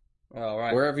want. Oh,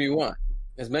 right. Wherever you want,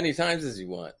 as many times as you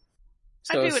want.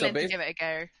 I'd be willing to give it a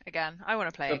go again. I want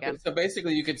to play again. So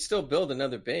basically, you could still build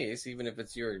another base, even if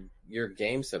it's your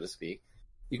game, so to speak.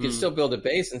 You can still build a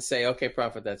base and say, okay,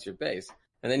 Prophet, that's your base.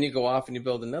 And then you go off and you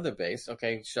build another base.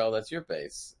 Okay, Shell, that's your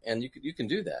base. And you can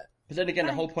do that. But then again,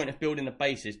 the whole point of building a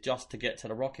base is just to get to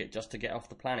the rocket, just to get off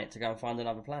the planet, to go and find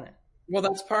another planet. Well,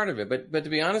 that's part of it. But to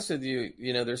be honest with you,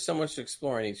 there's so much to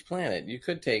explore on each planet. You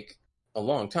could take a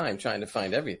long time trying to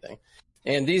find everything.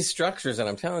 And these structures that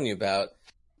I'm telling you about,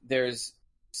 there's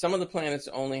some of the planets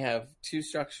only have 2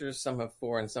 structures, some have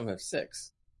 4, and some have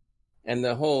 6. And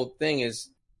the whole thing is,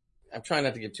 I'm trying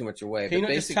not to give too much away. Can you but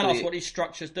not just tell us what these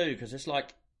structures do? Because it's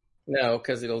like... No,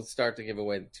 because it'll start to give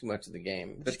away too much of the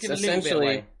game. But give a little bit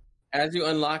away. As you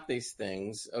unlock these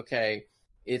things, okay,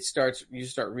 you start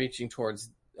reaching towards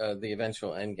the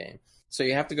eventual end game. So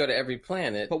you have to go to every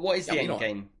planet. But what is the end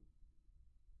game?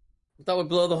 That would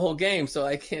blow the whole game, so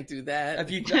I can't do that. Have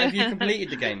you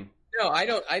completed the game? No, I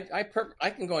don't. I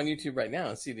can go on YouTube right now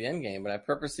and see the end game, but I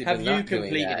purposely have you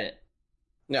completed it?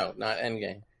 No, not end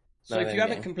game. So if you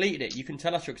haven't completed it, you can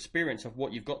tell us your experience of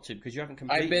what you've got to, because you haven't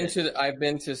completed it. I've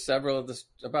been to several of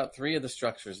about 3 of the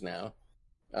structures now.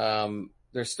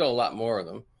 There's still a lot more of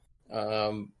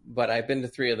them, but I've been to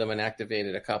 3 of them and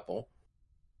activated a couple.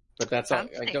 But that's all.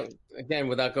 I don't. Again,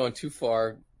 without going too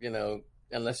far,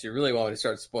 unless you really want me to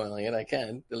start spoiling it, I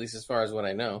can, at least as far as what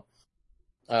I know.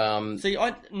 See,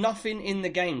 nothing in the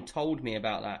game told me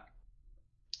about that.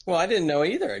 Well, I didn't know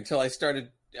either until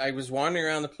I was wandering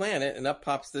around the planet, and up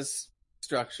pops this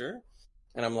structure,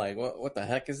 and I'm like, what the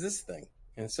heck is this thing?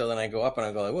 And so then I go up and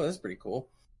I go like, well, this is pretty cool.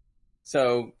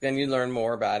 So then you learn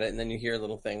more about it, and then you hear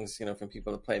little things, from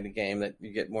people that play the game that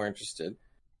you get more interested.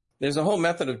 There's a whole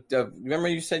method of remember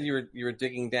you said you were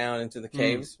digging down into the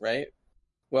caves, right?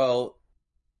 Well,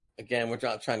 again, we're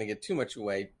not trying to get too much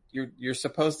away. You're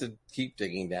supposed to keep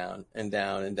digging down and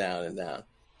down and down and down.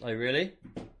 Oh, really?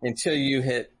 Until you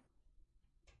hit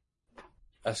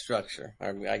a structure. I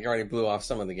already blew off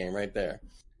some of the game right there.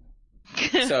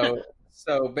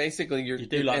 So basically, you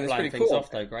do like blowing things off,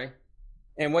 though, Gray.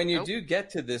 And when you do get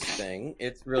to this thing,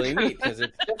 it's really neat because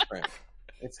it's different.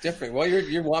 It's different. Well,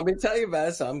 you want me to tell you about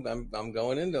it, so I'm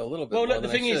going into a little bit. Well, look, the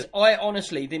thing is, I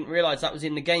honestly didn't realize that was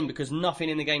in the game because nothing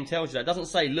in the game tells you that. It doesn't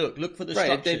say, look for the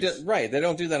structures. They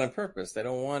don't do that on purpose. They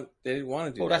didn't want to do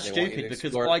that. Well, that's stupid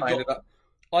because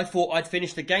I thought I'd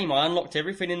finished the game. I unlocked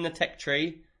everything in the tech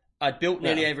tree. I'd built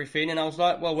nearly everything, and I was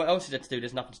like, well, what else is there to do?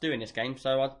 There's nothing to do in this game,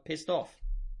 so I pissed off.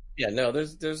 Yeah, no,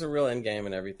 there's a real end game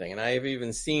and everything, and I have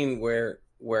even seen where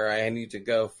I need to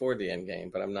go for the end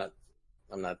game, but I'm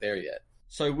not there yet.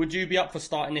 So would you be up for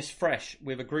starting this fresh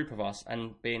with a group of us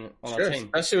and being on our team?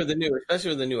 Especially with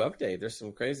the new update. There's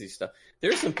some crazy stuff.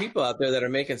 There's some people out there that are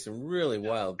making some really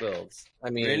wild builds. I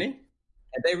mean, really?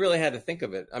 And they really had to think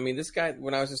of it. I mean, this guy,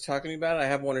 when I was just talking about it, I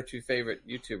have 1 or 2 favorite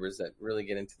YouTubers that really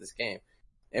get into this game.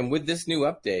 And with this new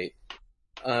update,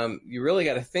 you really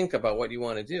got to think about what you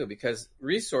want to do because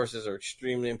resources are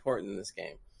extremely important in this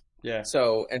game. Yeah.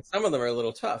 So, and some of them are a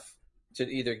little tough to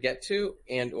either get to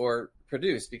and or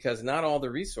produce because not all the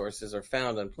resources are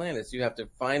found on planets. You have to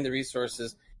find the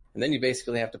resources, and then you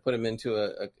basically have to put them into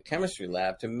a chemistry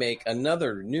lab to make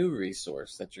another new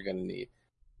resource that you're going to need.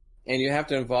 And you have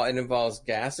to it involves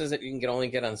gases that you can only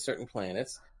get on certain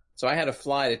planets. So I had to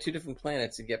fly to 2 different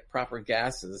planets to get proper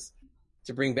gases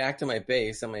to bring back to my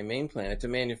base on my main planet to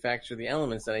manufacture the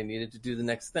elements that I needed to do the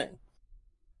next thing.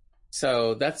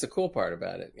 So that's the cool part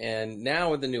about it. And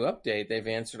now with the new update, they've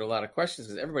answered a lot of questions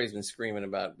because everybody's been screaming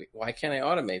about, why can't I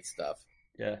automate stuff?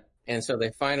 Yeah. And so they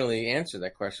finally answered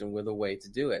that question with a way to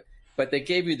do it. But they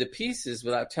gave you the pieces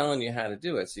without telling you how to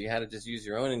do it. So you had to just use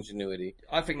your own ingenuity.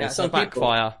 I think that's a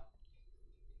backfire.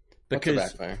 Because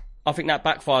what's a backfire? I think that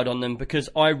backfired on them because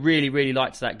I really, really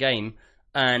liked that game.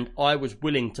 And I was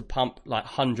willing to pump like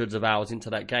hundreds of hours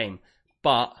into that game.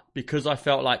 But because I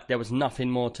felt like there was nothing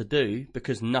more to do,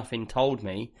 because nothing told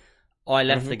me, I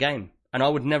left the game. And I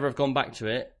would never have gone back to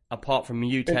it, apart from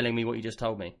you telling me what you just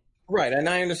told me. Right, and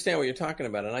I understand what you're talking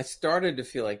about. And I started to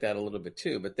feel like that a little bit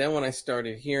too. But then when I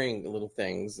started hearing little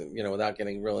things, without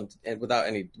getting without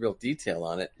any real detail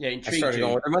on it, I started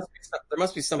going, well, there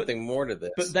must be something more to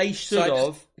this. But they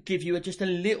should give you just a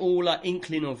little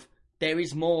inkling of, there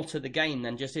is more to the game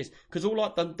than just this. Because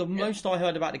the most I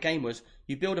heard about the game was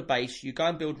you build a base, you go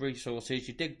and build resources,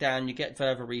 you dig down, you get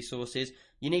further resources.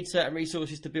 You need certain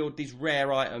resources to build these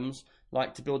rare items,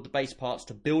 like to build the base parts,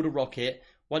 to build a rocket.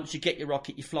 Once you get your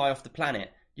rocket, you fly off the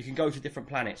planet. You can go to different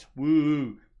planets.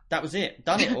 Woo! That was it.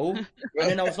 Done it all. And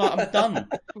then I was like, I'm done.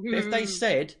 But if they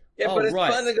said, but it's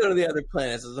fun to go to the other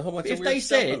planets. There's a whole bunch of weird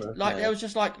stuff on those planets. There was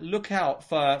just look out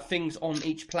for things on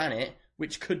each planet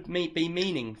which could be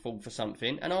meaningful for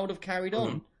something, and I would have carried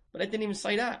on. But they didn't even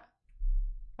say that.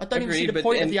 I don't even see the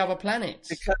point of the other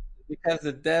planets. Because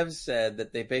the devs said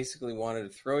that they basically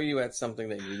wanted to throw you at something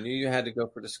that you knew you had to go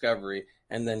for discovery,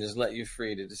 and then just let you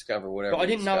free to discover whatever. But I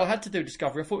didn't know I had to do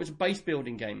discovery. I thought it was a base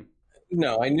building game.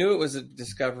 No, I knew it was a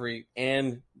discovery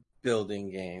and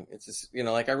building game. It's just,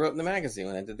 like I wrote in the magazine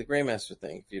when I did the Greymaster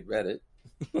thing, if you'd read it.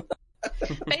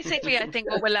 Basically, I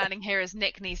think what we're learning here is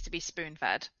Nick needs to be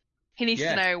spoon-fed. He needs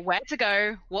to know where to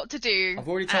go, what to do. I've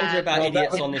already told you about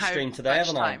idiots on this stream today,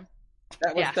 haven't I?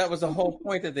 That was the whole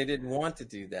point, that they didn't want to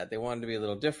do that. They wanted to be a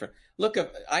little different. Look,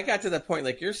 I got to that point,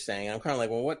 like you're saying, I'm kind of like,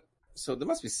 well, what? So there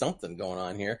must be something going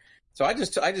on here. So I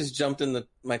just jumped in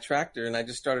my tractor and I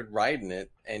just started riding it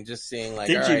and just seeing like,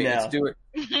 all right, let's do it.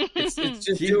 It's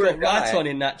just you got right on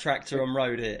in that tractor and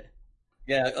rode it.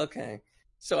 Yeah, okay.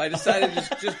 So I decided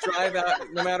to just drive out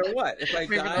no matter what. If I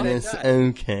die, it's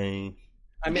okay.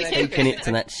 I mean, You've taken it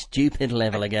to that stupid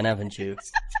level again, haven't you?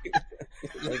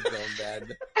 Like going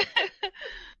bad.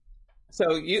 So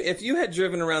if you had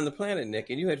driven around the planet, Nick,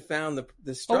 and you had found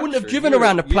the structure, I wouldn't have driven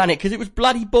around the planet because it was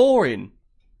bloody boring.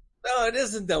 No, it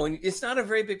isn't though. It's not a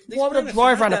very big. Why would I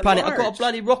drive around the planet? I've got a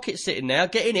bloody rocket sitting there. I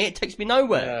get in it. It takes me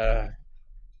nowhere.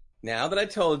 Now that I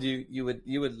told you, you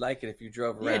would like it if you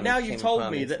drove around. Yeah. Now you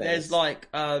told me that there's like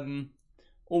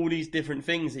all these different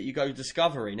things that you go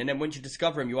discovering, and then once you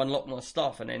discover them, you unlock more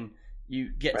stuff, and then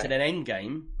you get to an end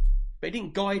game. But it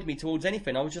didn't guide me towards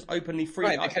anything. I was just openly free.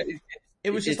 Right, it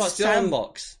was just like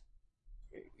sandbox.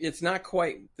 It's not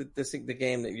quite the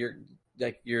game that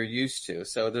you're used to.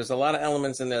 So there's a lot of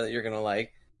elements in there that you're going to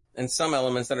like, and some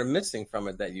elements that are missing from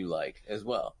it that you like as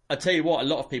well. I tell you what, a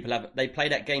lot of people they play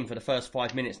that game for the first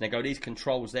 5 minutes and they go, these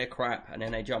controls, they're crap, and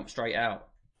then they jump straight out.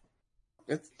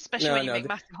 Especially when you make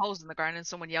massive holes in the ground and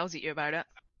someone yells at you about it.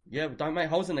 Yeah, but don't make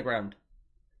holes in the ground.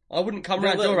 I wouldn't come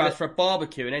round your house for a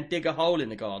barbecue and then dig a hole in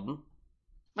the garden.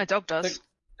 My dog does.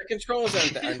 The controls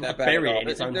aren't that bad. Bury it in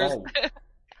its own hole.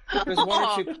 There's one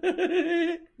or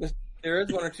two. There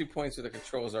is one or 2 points where the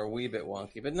controls are a wee bit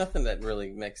wonky, but nothing that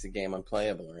really makes the game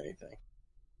unplayable or anything.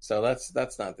 So that's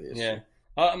not the issue. Yeah.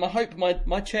 I hope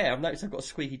my chair. I've noticed I've got a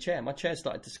squeaky chair. My chair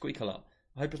started to squeak a lot.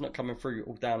 I hope it's not coming through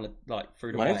all down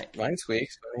through the mic. Mine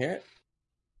squeaks. Want to hear it?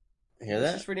 Hear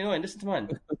that? It's really annoying. Listen to mine.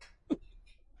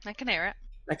 I can hear it.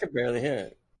 I can barely hear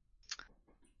it.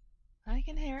 I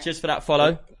can hear it. Cheers for that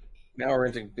follow. Now we're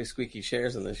into the squeaky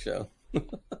chairs on this show. I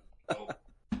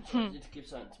need to give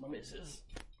something to my missus.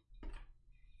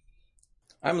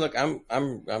 I want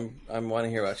to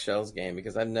hear about Shell's game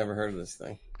because I've never heard of this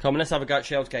thing. Come on, let's have a go at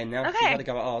Shell's game now. Okay. We've had a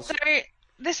go at ours. So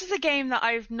this is a game that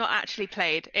I've not actually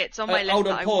played. It's on my list. Hold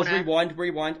on, pause,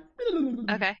 rewind.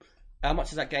 Okay. How much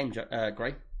is that game,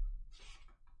 Gray?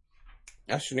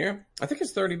 Astroneer? I think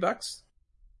it's $30.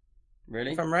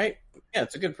 Really? If I'm right? Yeah,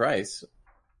 it's a good price.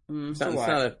 It's not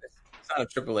a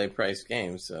AAA price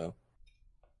game, so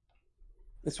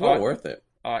it's well worth it.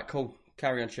 All right, cool.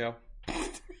 Carry on, Shell.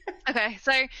 Okay,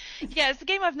 so yeah, it's a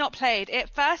game I've not played. It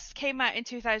first came out in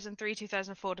 2003,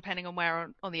 2004, depending on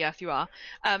where on the earth you are.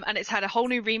 And it's had a whole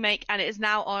new remake, and it is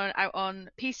now out on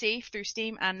PC through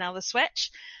Steam and now the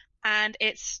Switch. And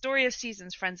it's Story of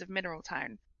Seasons, Friends of Mineral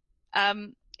Town.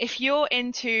 If you're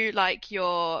into like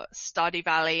your Stardew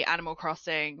Valley, Animal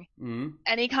Crossing,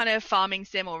 any kind of farming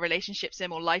sim or relationship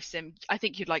sim or life sim, I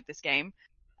think you'd like this game.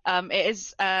 It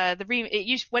is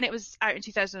when it was out in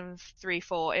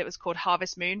 2003-04, it was called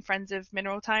Harvest Moon: Friends of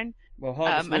Mineral Town. Well,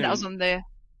 Harvest Moon, and that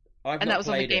was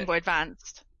on the Game Boy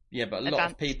Advanced. Yeah, but a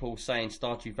lot of people saying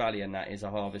Stardew Valley and that is a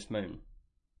Harvest Moon.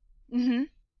 Mhm.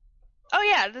 Oh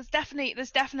yeah, there's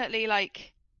definitely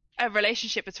like a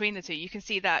relationship between the two. You can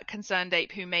see that Concerned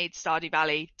Ape, who made Stardew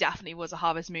Valley, definitely was a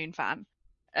Harvest Moon fan.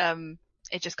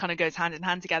 It just kind of goes hand in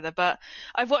hand together. But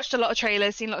I've watched a lot of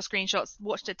trailers, seen a lot of screenshots,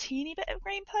 watched a teeny bit of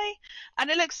gameplay, and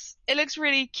it looks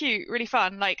really cute, really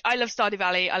fun. Like, I love Stardew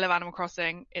Valley, I love Animal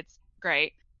Crossing, it's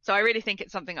great. So I really think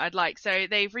it's something I'd like. So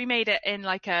they've remade it in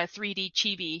like a 3D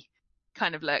chibi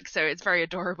kind of look, so it's very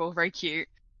adorable, very cute.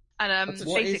 And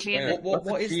what is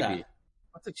that?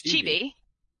 What's a chibi?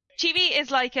 Chibi is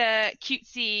like a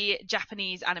cutesy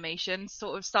Japanese animation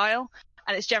sort of style,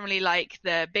 and it's generally like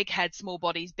the big head, small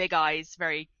bodies, big eyes,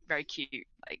 very, very cute.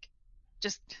 Like,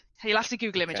 just you'll have to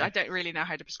Google image. Okay. I don't really know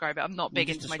how to describe it. I'm not big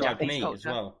into my Japanese culture.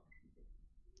 As well.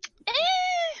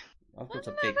 I've got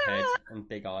a big head and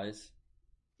big eyes.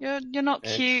 You're not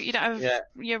cute. You don't have.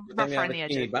 You're rough around the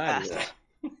edges.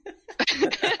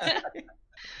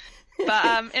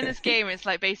 But in this game, it's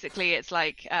like basically it's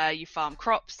like you farm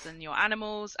crops and your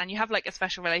animals, and you have like a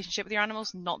special relationship with your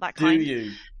animals. Not that kind. Do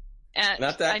you?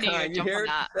 Not that I knew kind. You hear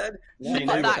that?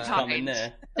 Not that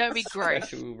kind. Don't be gross.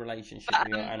 Special relationship with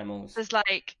your animals. There's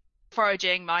like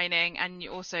foraging, mining, and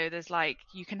there's like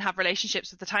you can have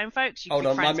relationships with the town folks. Hold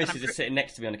on, my missus is sitting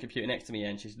next to me on the computer next to me,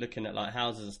 and she's looking at like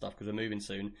houses and stuff because we're moving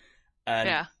soon.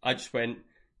 And I just went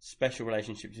special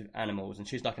relationships with animals, and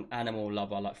she's like an animal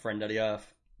lover, like friend of the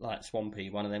earth, like Swampy,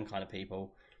 one of them kind of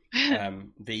people,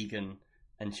 vegan.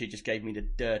 and she just gave me the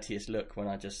dirtiest look when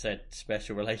I just said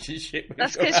special relationship with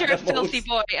That's your because you're a animals. filthy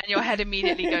boy and your head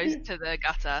immediately goes to the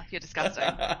gutter. You're disgusting.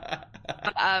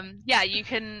 Yeah, you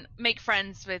can make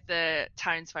friends with the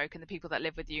townsfolk and the people that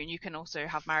live with you, and you can also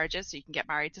have marriages, so you can get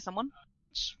married to someone,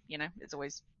 which, you know, is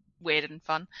always weird and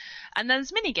fun. And then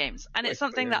there's mini games, and it's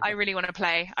something that I really want to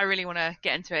play. I really want to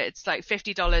get into it. It's like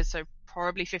 $50, so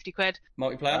probably 50 quid.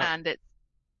 Multiplayer? And it's,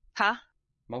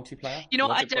 Multiplayer? You know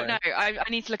what? I don't know. I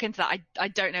need to look into that. I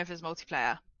don't know if there's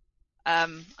multiplayer.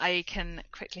 I can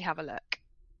quickly have a look.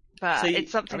 But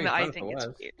it's something that I think is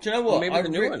cute. Do you know what? Well, maybe the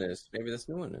new one is. Maybe this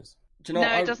new one is. Do you know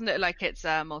no, it doesn't look like it's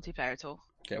multiplayer at all.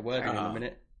 Get a word in a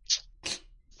minute.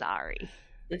 Sorry.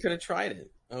 We could have tried it.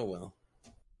 Oh well.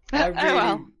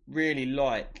 I really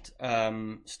liked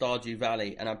Stardew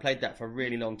Valley, and I played that for a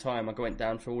really long time. I went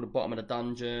down through all the bottom of the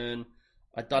dungeon.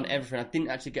 I'd done everything. I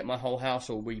didn't actually get my whole house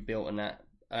all rebuilt and that,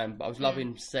 but I was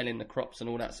loving selling the crops and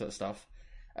all that sort of stuff.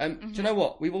 Do you know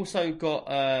what? We've also got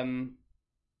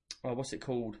what's it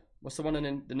called? What's the one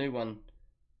in the new one?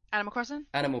 Animal Crossing.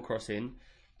 Animal Crossing,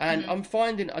 and I'm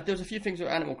finding there's a few things with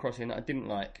Animal Crossing that I didn't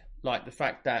like the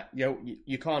fact that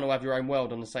you can't all have your own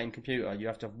world on the same computer. You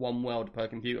have to have one world per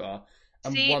computer.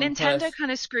 And see, Nintendo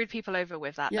kind of screwed people over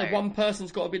with that. Yeah, though. one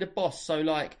person's got to be the boss. So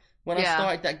like. When I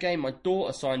started that game, my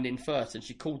daughter signed in first, and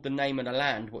she called the name of the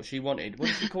land what she wanted. What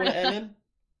did she call it, Ellen?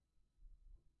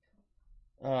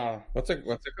 What's it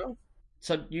called?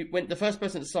 So when the first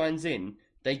person that signs in,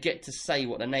 they get to say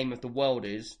what the name of the world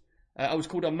is. I was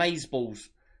called Amazeballs,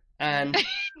 and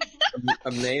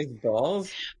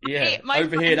Amazeballs. Yeah,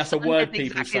 over here that's a word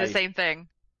people exactly say. The same thing.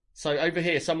 So over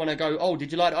here, someone will go, "Oh,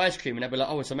 did you like the ice cream?" And they'll be like,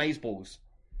 "Oh, it's Amazeballs."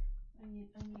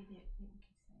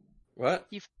 What?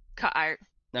 You've cut out.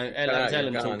 No,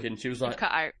 Ellen talking. She was like,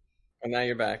 "Cut out." And now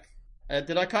you're back.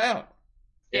 Did I cut out?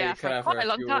 Yeah, you cut out for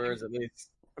a few words at least.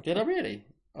 Did I really?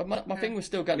 My thing was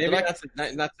still going. Maybe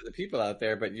not to the people out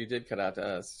there, but you did cut out to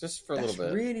us just for a little bit.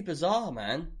 That's really bizarre,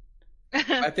 man.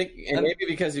 I think maybe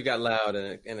because you got loud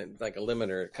and it like a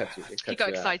limiter, it cuts you. You got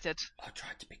excited. I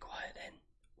tried to be quiet then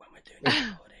when we're doing the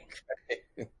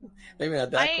recording. Maybe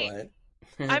not that quiet.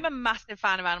 I'm a massive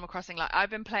fan of Animal Crossing. Like,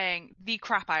 I've been playing the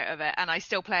crap out of it, and I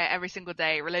still play it every single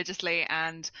day religiously.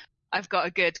 And I've got a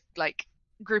good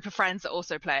group of friends that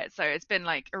also play it, so it's been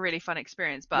like a really fun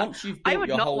experience. But I would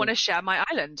not want to share my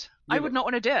island. I would not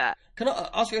want to do it. Can I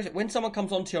ask you, when someone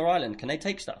comes onto your island, can they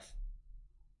take stuff?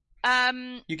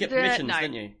 You get permissions,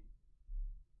 don't you?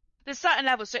 There's certain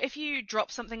levels. So if you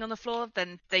drop something on the floor,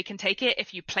 then they can take it.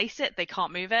 If you place it, they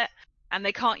can't move it. And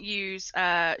they can't use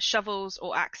shovels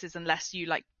or axes unless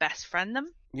you best friend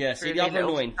them. Yeah, see, the other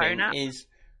annoying thing is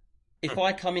if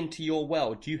I come into your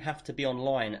world, you have to be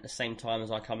online at the same time as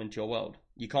I come into your world.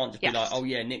 You can't just be like, "Oh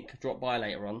yeah, Nick, drop by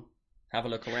later on, have a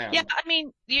look around." Yeah, I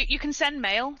mean, you can send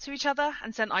mail to each other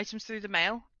and send items through the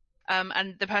mail.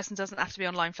 And the person doesn't have to be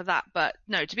online for that. But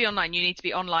no, to be online, you need to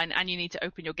be online and you need to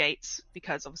open your gates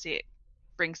because obviously it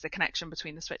brings the connection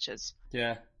between the switches.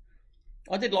 Yeah.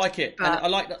 I did like it, and I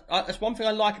like that. That's one thing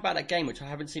I like about that game, which I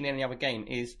haven't seen in any other game,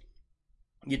 is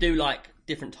you do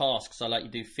different tasks. So you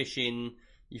do fishing,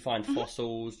 you find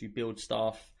fossils, you build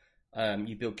stuff,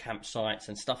 you build campsites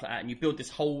and stuff like that, and you build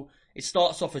this whole. It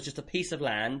starts off as just a piece of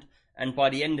land, and by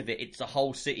the end of it, it's a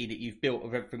whole city that you've built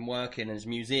with everything working, and there's a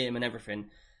museum and everything.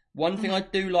 One thing I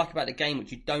do like about the game,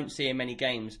 which you don't see in many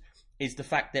games, is the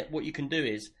fact that what you can do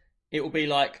is it will be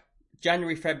like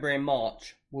January, February, and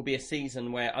March will be a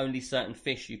season where only certain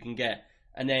fish you can get.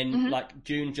 And then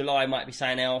June, July might be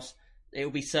something else. It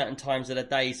will be certain times of the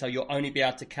day, so you'll only be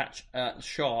able to catch a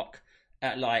shark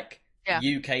at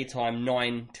UK time,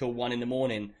 9 till 1 in the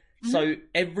morning. So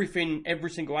every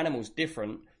single animal is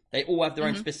different. They all have their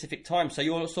own specific time. So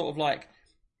you're sort of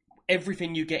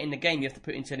everything you get in the game, you have to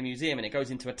put into the museum, and it goes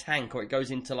into a tank or it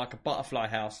goes into a butterfly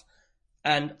house.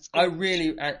 And I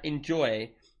really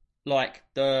enjoy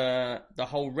the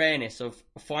whole rareness of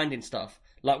finding stuff.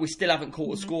 We still haven't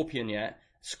caught a scorpion yet.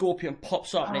 Scorpion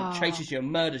pops up and it chases you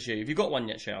and murders you. Have you got one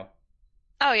yet, Shell?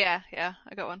 Oh yeah,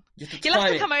 I got one. You'll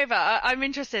have to come over. I'm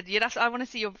interested. I want to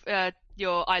see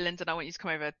your island, and I want you to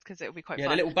come over because it'll be quite fun. Yeah,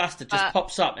 the little bastard just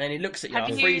pops up and then he looks at you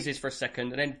and freezes for a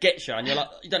second and then gets you, and you're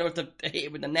you don't know if to hit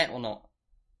it with the net or not.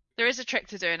 There is a trick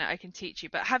to doing it. I can teach you.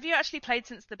 But have you actually played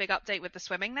since the big update with the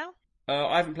swimming now?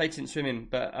 I haven't played since swimming,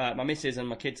 but my missus and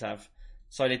my kids have.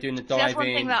 So they're doing the diving. That's one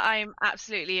thing that I'm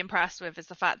absolutely impressed with is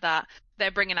the fact that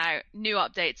they're bringing out new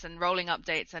updates and rolling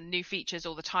updates and new features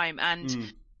all the time.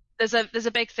 And there's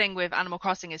a big thing with Animal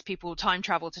Crossing is people time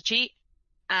travel to cheat,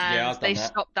 and they've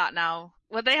stopped that now.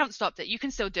 Well, they haven't stopped it. You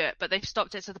can still do it, but they've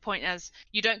stopped it to the point as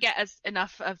you don't get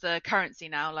enough of the currency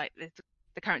now.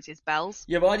 the currency is bells.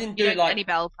 Yeah, but I didn't do You it don't like get any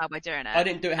bells now by doing it. I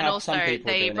didn't do it And how also, some people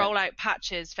are they doing roll it. out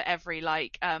patches for every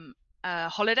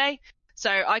holiday. So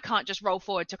I can't just roll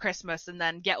forward to Christmas and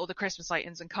then get all the Christmas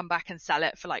items and come back and sell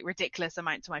it for like ridiculous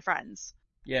amount to my friends.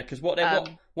 Yeah, because what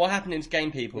happened in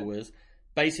Game People was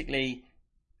basically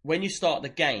when you start the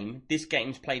game, this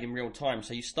game's played in real time.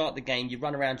 So you start the game, you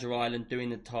run around your island doing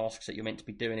the tasks that you're meant to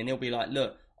be doing, and he'll be like,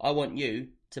 "Look, I want you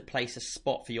to place a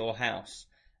spot for your house."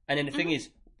 And then the thing is,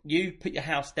 you put your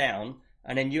house down,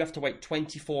 and then you have to wait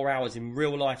 24 hours in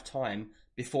real life time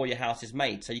before your house is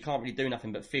made. So you can't really do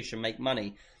nothing but fish and make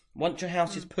money. Once your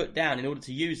house is put down, in order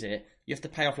to use it, you have to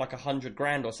pay off like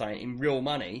 $100,000 or something in real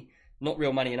money. Not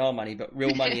real money in our money, but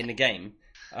real money in the game.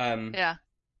 Yeah.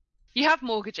 You have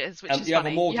mortgages, which is you funny.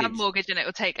 have a mortgage. You have a mortgage and it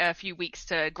will take a few weeks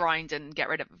to grind and get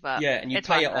rid of it. Yeah, and you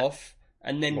pay it off.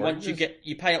 And then Mortgages? once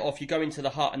you pay it off, you go into the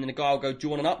hut, and then the guy will go, "Do you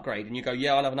want an upgrade?" And you go,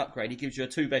 "Yeah, I'll have an upgrade." He gives you a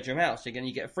 2-bedroom house. Again,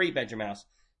 you get a 3-bedroom house.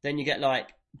 Then you get like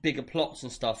bigger plots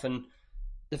and stuff. And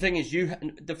the thing is,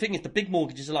 the big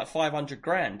mortgages are like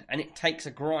 $500,000, and it takes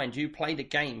a grind. You play the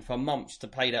game for months to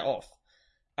pay that off.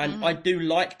 And I do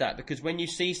like that, because when you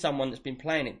see someone that's been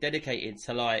playing it dedicated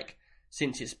to like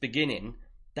since its beginning,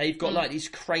 they've got like these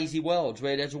crazy worlds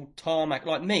where there's all tarmac.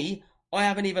 Like me, I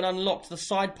haven't even unlocked the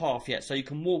side path yet, so you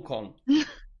can walk on.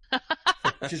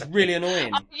 Which is really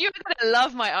annoying. You're gonna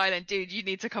love my island, dude. You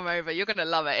need to come over. You're gonna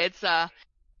love it.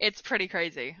 It's pretty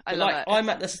crazy. I love it. I'm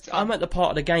at the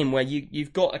part of the game where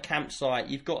you've got a campsite,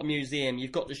 you've got a museum,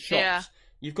 you've got the shops,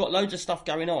 you've got loads of stuff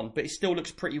going on, but it still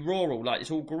looks pretty rural. Like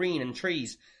it's all green and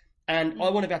trees. And I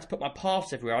want to be able to put my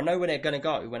paths everywhere. I know where they're going to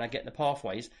go when I get the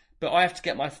pathways, but I have to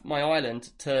get my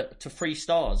island to 3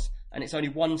 stars, and it's only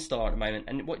 1 star at the moment.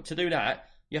 And to do that,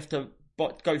 you have to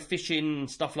go fishing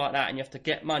and stuff like that, and you have to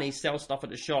get money, sell stuff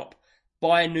at the shop,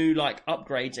 buy new like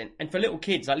upgrades. And for little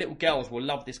kids, like little girls, will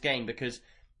love this game because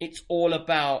it's all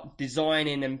about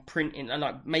designing and printing and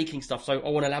like making stuff. So I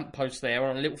want a lamppost there, I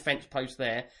want a little fence post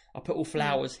there. I'll put all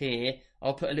flowers here.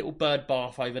 I'll put a little bird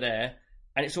bath over there.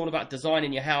 And it's all about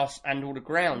designing your house and all the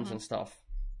grounds and stuff.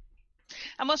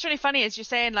 And what's really funny is you're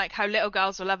saying like how little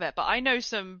girls will love it, but I know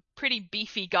some pretty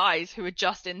beefy guys who are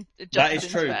just into it. That is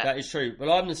true. That is true.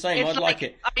 Well, I'm the same. I'd like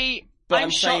it. I'm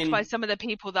shocked by some of the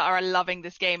people that are loving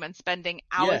this game and spending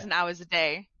hours and hours a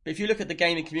day. But if you look at the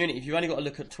gaming community, if you've only got to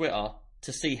look at Twitter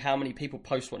to see how many people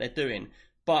post what they're doing.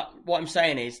 But what I'm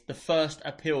saying is the first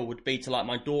appeal would be to like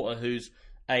my daughter, who's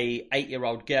a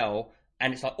 8-year-old girl.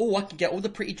 And it's like, oh, I can get all the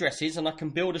pretty dresses, and I can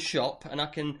build a shop, and I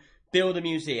can build a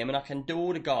museum, and I can do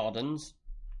all the gardens,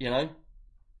 you know?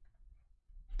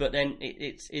 But then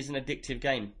it's an addictive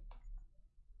game.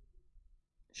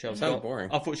 Sounds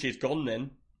boring. I thought she was gone then.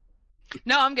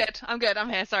 No, I'm good. I'm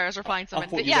here. Sorry, I was replying to something.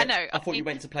 I thought you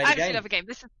went to play the game. I actually love a game.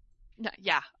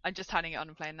 I'm just turning it on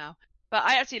and playing now. But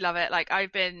I actually love it. Like,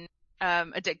 I've been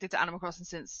addicted to Animal Crossing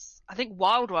since, I think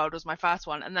Wild World was my first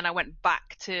one, and then I went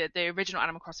back to the original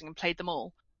Animal Crossing and played them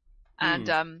all. And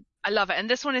I love it. And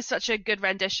this one is such a good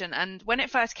rendition. And when it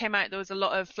first came out, there was a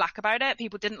lot of flack about it.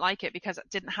 People didn't like it because it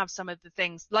didn't have some of the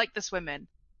things like the swimming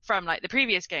from like the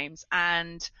previous games.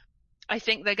 And I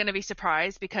think they're going to be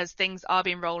surprised because things are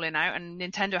being rolling out, and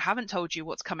Nintendo haven't told you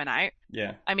what's coming out.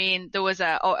 Yeah. I mean, there was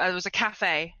a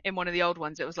cafe in one of the old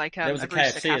ones. It was like there was a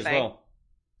KFC cafe as well.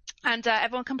 And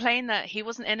everyone complained that he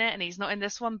wasn't in it and he's not in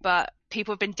this one, but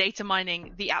people have been data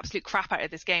mining the absolute crap out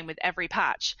of this game with every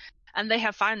patch. And they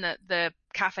have found that the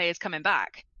cafe is coming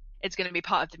back. It's going to be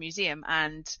part of the museum.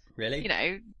 And, really? You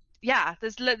know, yeah,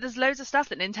 there's loads of stuff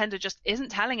that Nintendo just isn't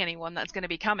telling anyone that's going to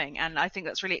be coming. And I think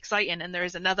that's really exciting. And there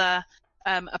is another,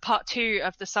 a part 2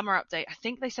 of the summer update. I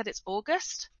think they said it's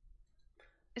August.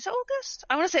 Is it August?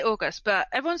 I want to say August, but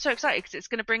everyone's so excited because it's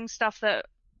going to bring stuff that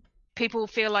people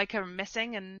feel like are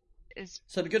missing and is.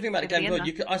 So the good thing about the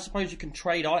game, I suppose you can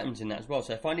trade items in that as well.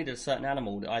 So if I needed a certain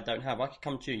animal that I don't have, I could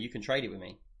come to you. You can trade it with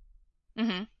me.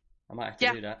 Mm-hmm. I might have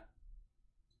to do that.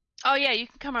 Oh yeah, you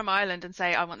can come on my island and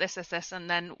say I want this, and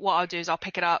then what I'll do is I'll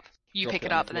pick it up. You pick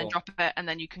it up and then drop it, and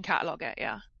then you can catalog it.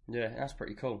 Yeah. Yeah, that's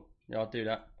pretty cool. Yeah, I'll do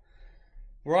that.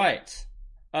 Right.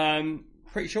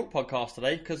 Pretty short podcast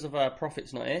today because of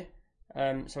Prophet's not here.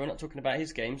 So we're not talking about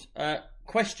his games.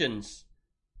 Questions.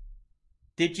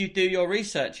 Did you do your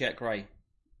research yet, Gray?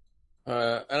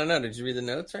 I don't know. Did you read the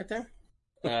notes right there?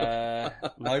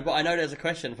 No, but I know there's a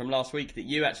question from last week that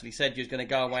you actually said you was going to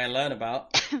go away and learn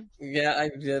about. Yeah, I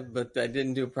did, but I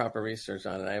didn't do proper research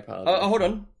on it. I apologize. Oh, hold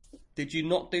on. Did you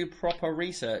not do proper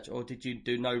research, or did you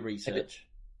do no research?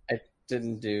 I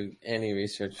didn't do any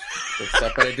research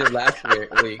except what I did last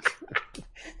week.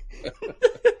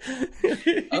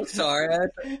 I'm sorry.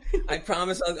 I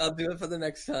promise I'll do it for the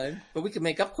next time. But we can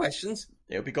make up questions.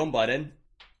 It'll be gone by then.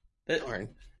 Darn.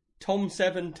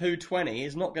 Tom7220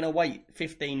 is not going to wait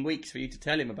 15 weeks for you to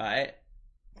tell him about it.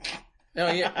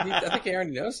 No, yeah, I think he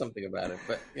already knows something about it,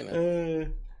 but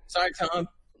sorry, Tom.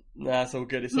 Nah, it's all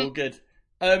good. It's all good.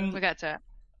 We'll get to it.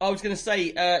 I was going to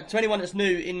say, to anyone that's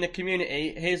new in the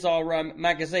community, here's our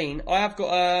magazine. I have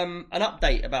got an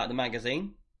update about the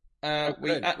magazine.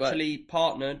 We actually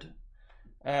partnered.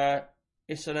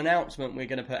 It's an announcement we're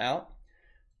going to put out.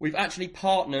 We've actually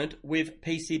partnered with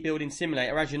PC Building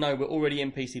Simulator. As you know, we're already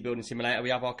in PC Building Simulator.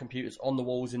 We have our computers on the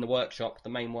walls in the workshop,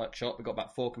 the main workshop. We've got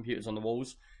about 4 computers on the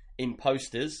walls in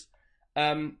posters.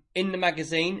 In the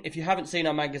magazine, if you haven't seen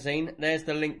our magazine, there's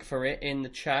the link for it in the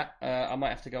chat. I might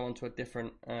have to go onto a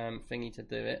different thingy to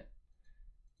do it.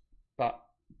 But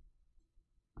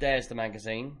there's the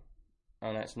magazine.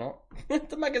 Oh, no, it's not.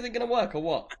 The magazine going to work or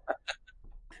what?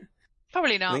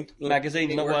 Probably not.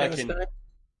 Magazine's not working.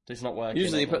 It's not working. You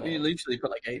literally put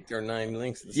like 8 or 9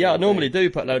 links. Yeah, I normally do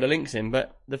put a load of links in,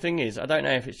 but the thing is, I don't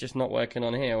know if it's just not working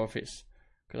on here or if it's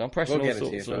because I'm pressing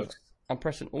I'm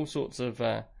pressing all sorts of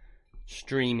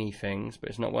streamy things, but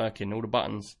it's not working. All the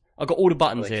buttons. I've got all the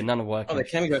buttons here, none are working. Oh, they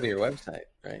can go to your website,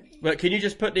 right? But can you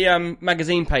just put the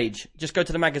magazine page? Just go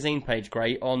to the magazine page,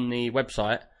 Gray, on the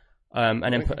website, and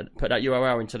then put that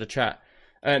URL into the chat.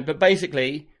 But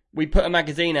basically, we put a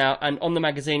magazine out, and on the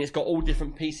magazine, it's got all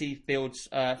different PC builds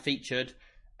featured.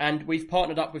 And we've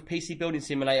partnered up with PC Building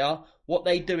Simulator. What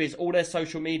they do is all their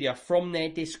social media from their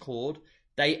Discord,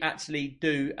 they actually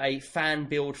do a Fan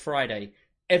Build Friday.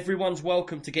 Everyone's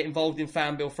welcome to get involved in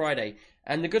Fan Build Friday.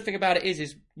 And the good thing about it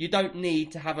is you don't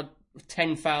need to have a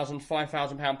 £10,000,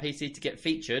 £5,000 PC to get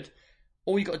featured.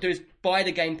 All you got to do is buy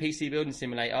the game PC Building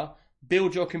Simulator,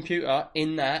 build your computer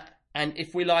in that, and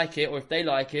if we like it or if they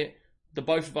like it, the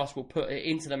both of us will put it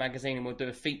into the magazine and we'll do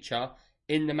a feature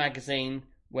in the magazine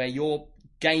where your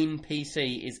game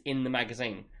PC is in the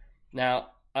magazine.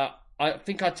 Now, I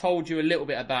think I told you a little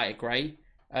bit about it, Gray,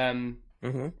 a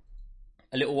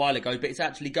little while ago, but it's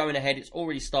actually going ahead. It's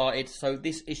already started. So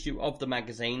this issue of the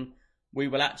magazine, we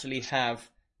will actually have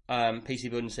PC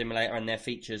Building Simulator and their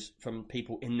features from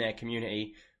people in their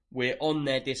community. We're on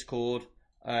their Discord.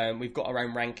 We've got our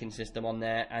own ranking system on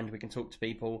there, and we can talk to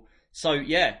people. So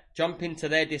yeah, jump into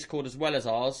their Discord as well as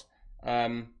ours,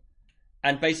 and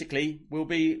basically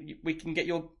we can get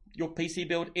your PC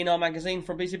build in our magazine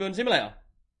from PC Building Simulator,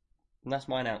 and that's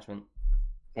my announcement.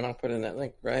 And I'll put in that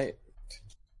link right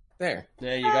there.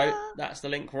 There you go. That's the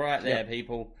link right there,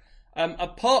 people.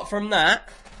 Apart from that,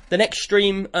 the next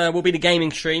stream will be the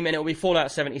gaming stream, and it will be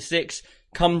Fallout 76.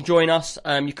 Come join us.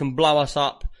 You can blow us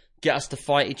up, get us to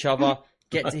fight each other.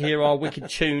 Get to hear our wicked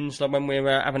tunes like when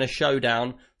we're having a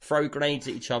showdown, throw grenades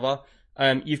at each other.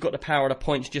 You've got the power of the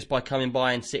points just by coming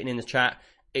by and sitting in the chat.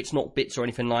 It's not bits or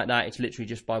anything like that. It's literally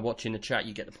just by watching the chat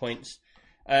you get the points.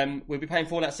 We'll be playing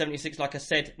Fallout 76, like I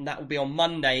said, and that will be on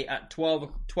Monday at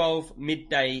 12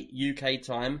 midday UK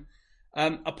time.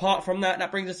 Apart from that,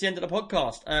 that brings us to the end of the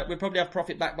podcast. We'll probably have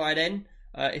Prophet back by then,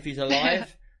 if he's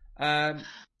alive. And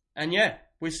yeah,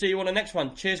 we'll see you on the next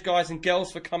one. Cheers, guys and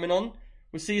girls, for coming on.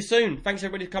 We'll see you soon. Thanks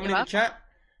everybody for coming in the chat.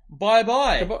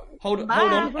 Bye-bye. Hold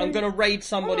on. I'm going to raid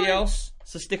somebody else.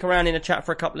 So stick around in the chat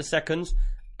for a couple of seconds.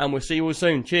 And we'll see you all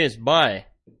soon. Cheers. Bye.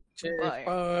 Cheers.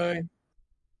 Bye.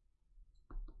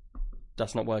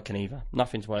 That's not working either.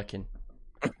 Nothing's working.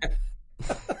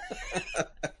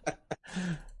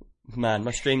 Man,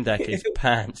 my stream deck is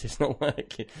pants. It's not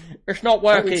working. It's not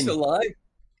working. Are we still live?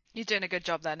 You're doing a good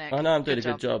job there, Nick. I know I'm doing a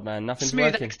good job, man. Nothing's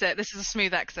working. Smooth exit. This is a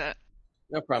smooth exit.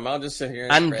 No problem. I'll just sit here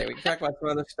and Gray. We can talk about some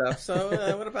other stuff.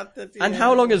 So, what about the... And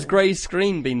how long has Gray's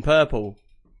screen been purple?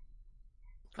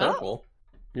 Purple?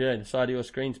 Yeah, the side of your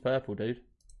screen's purple, dude.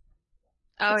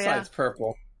 Oh, the side's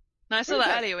purple. No, I saw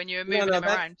that earlier when you were moving him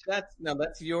around.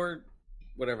 That's your...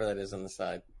 whatever that is on the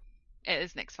side. It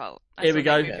is Nick's fault. Here we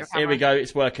go. Here we go.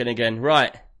 It's working again.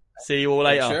 Right. See you all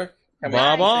later. Sure?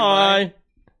 Bye-bye.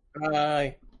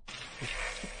 Bye.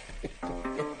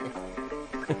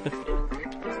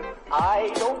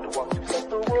 I don't want to set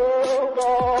the world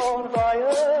on fire.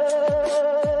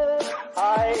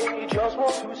 I just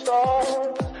want to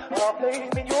start a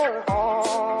flame in your heart.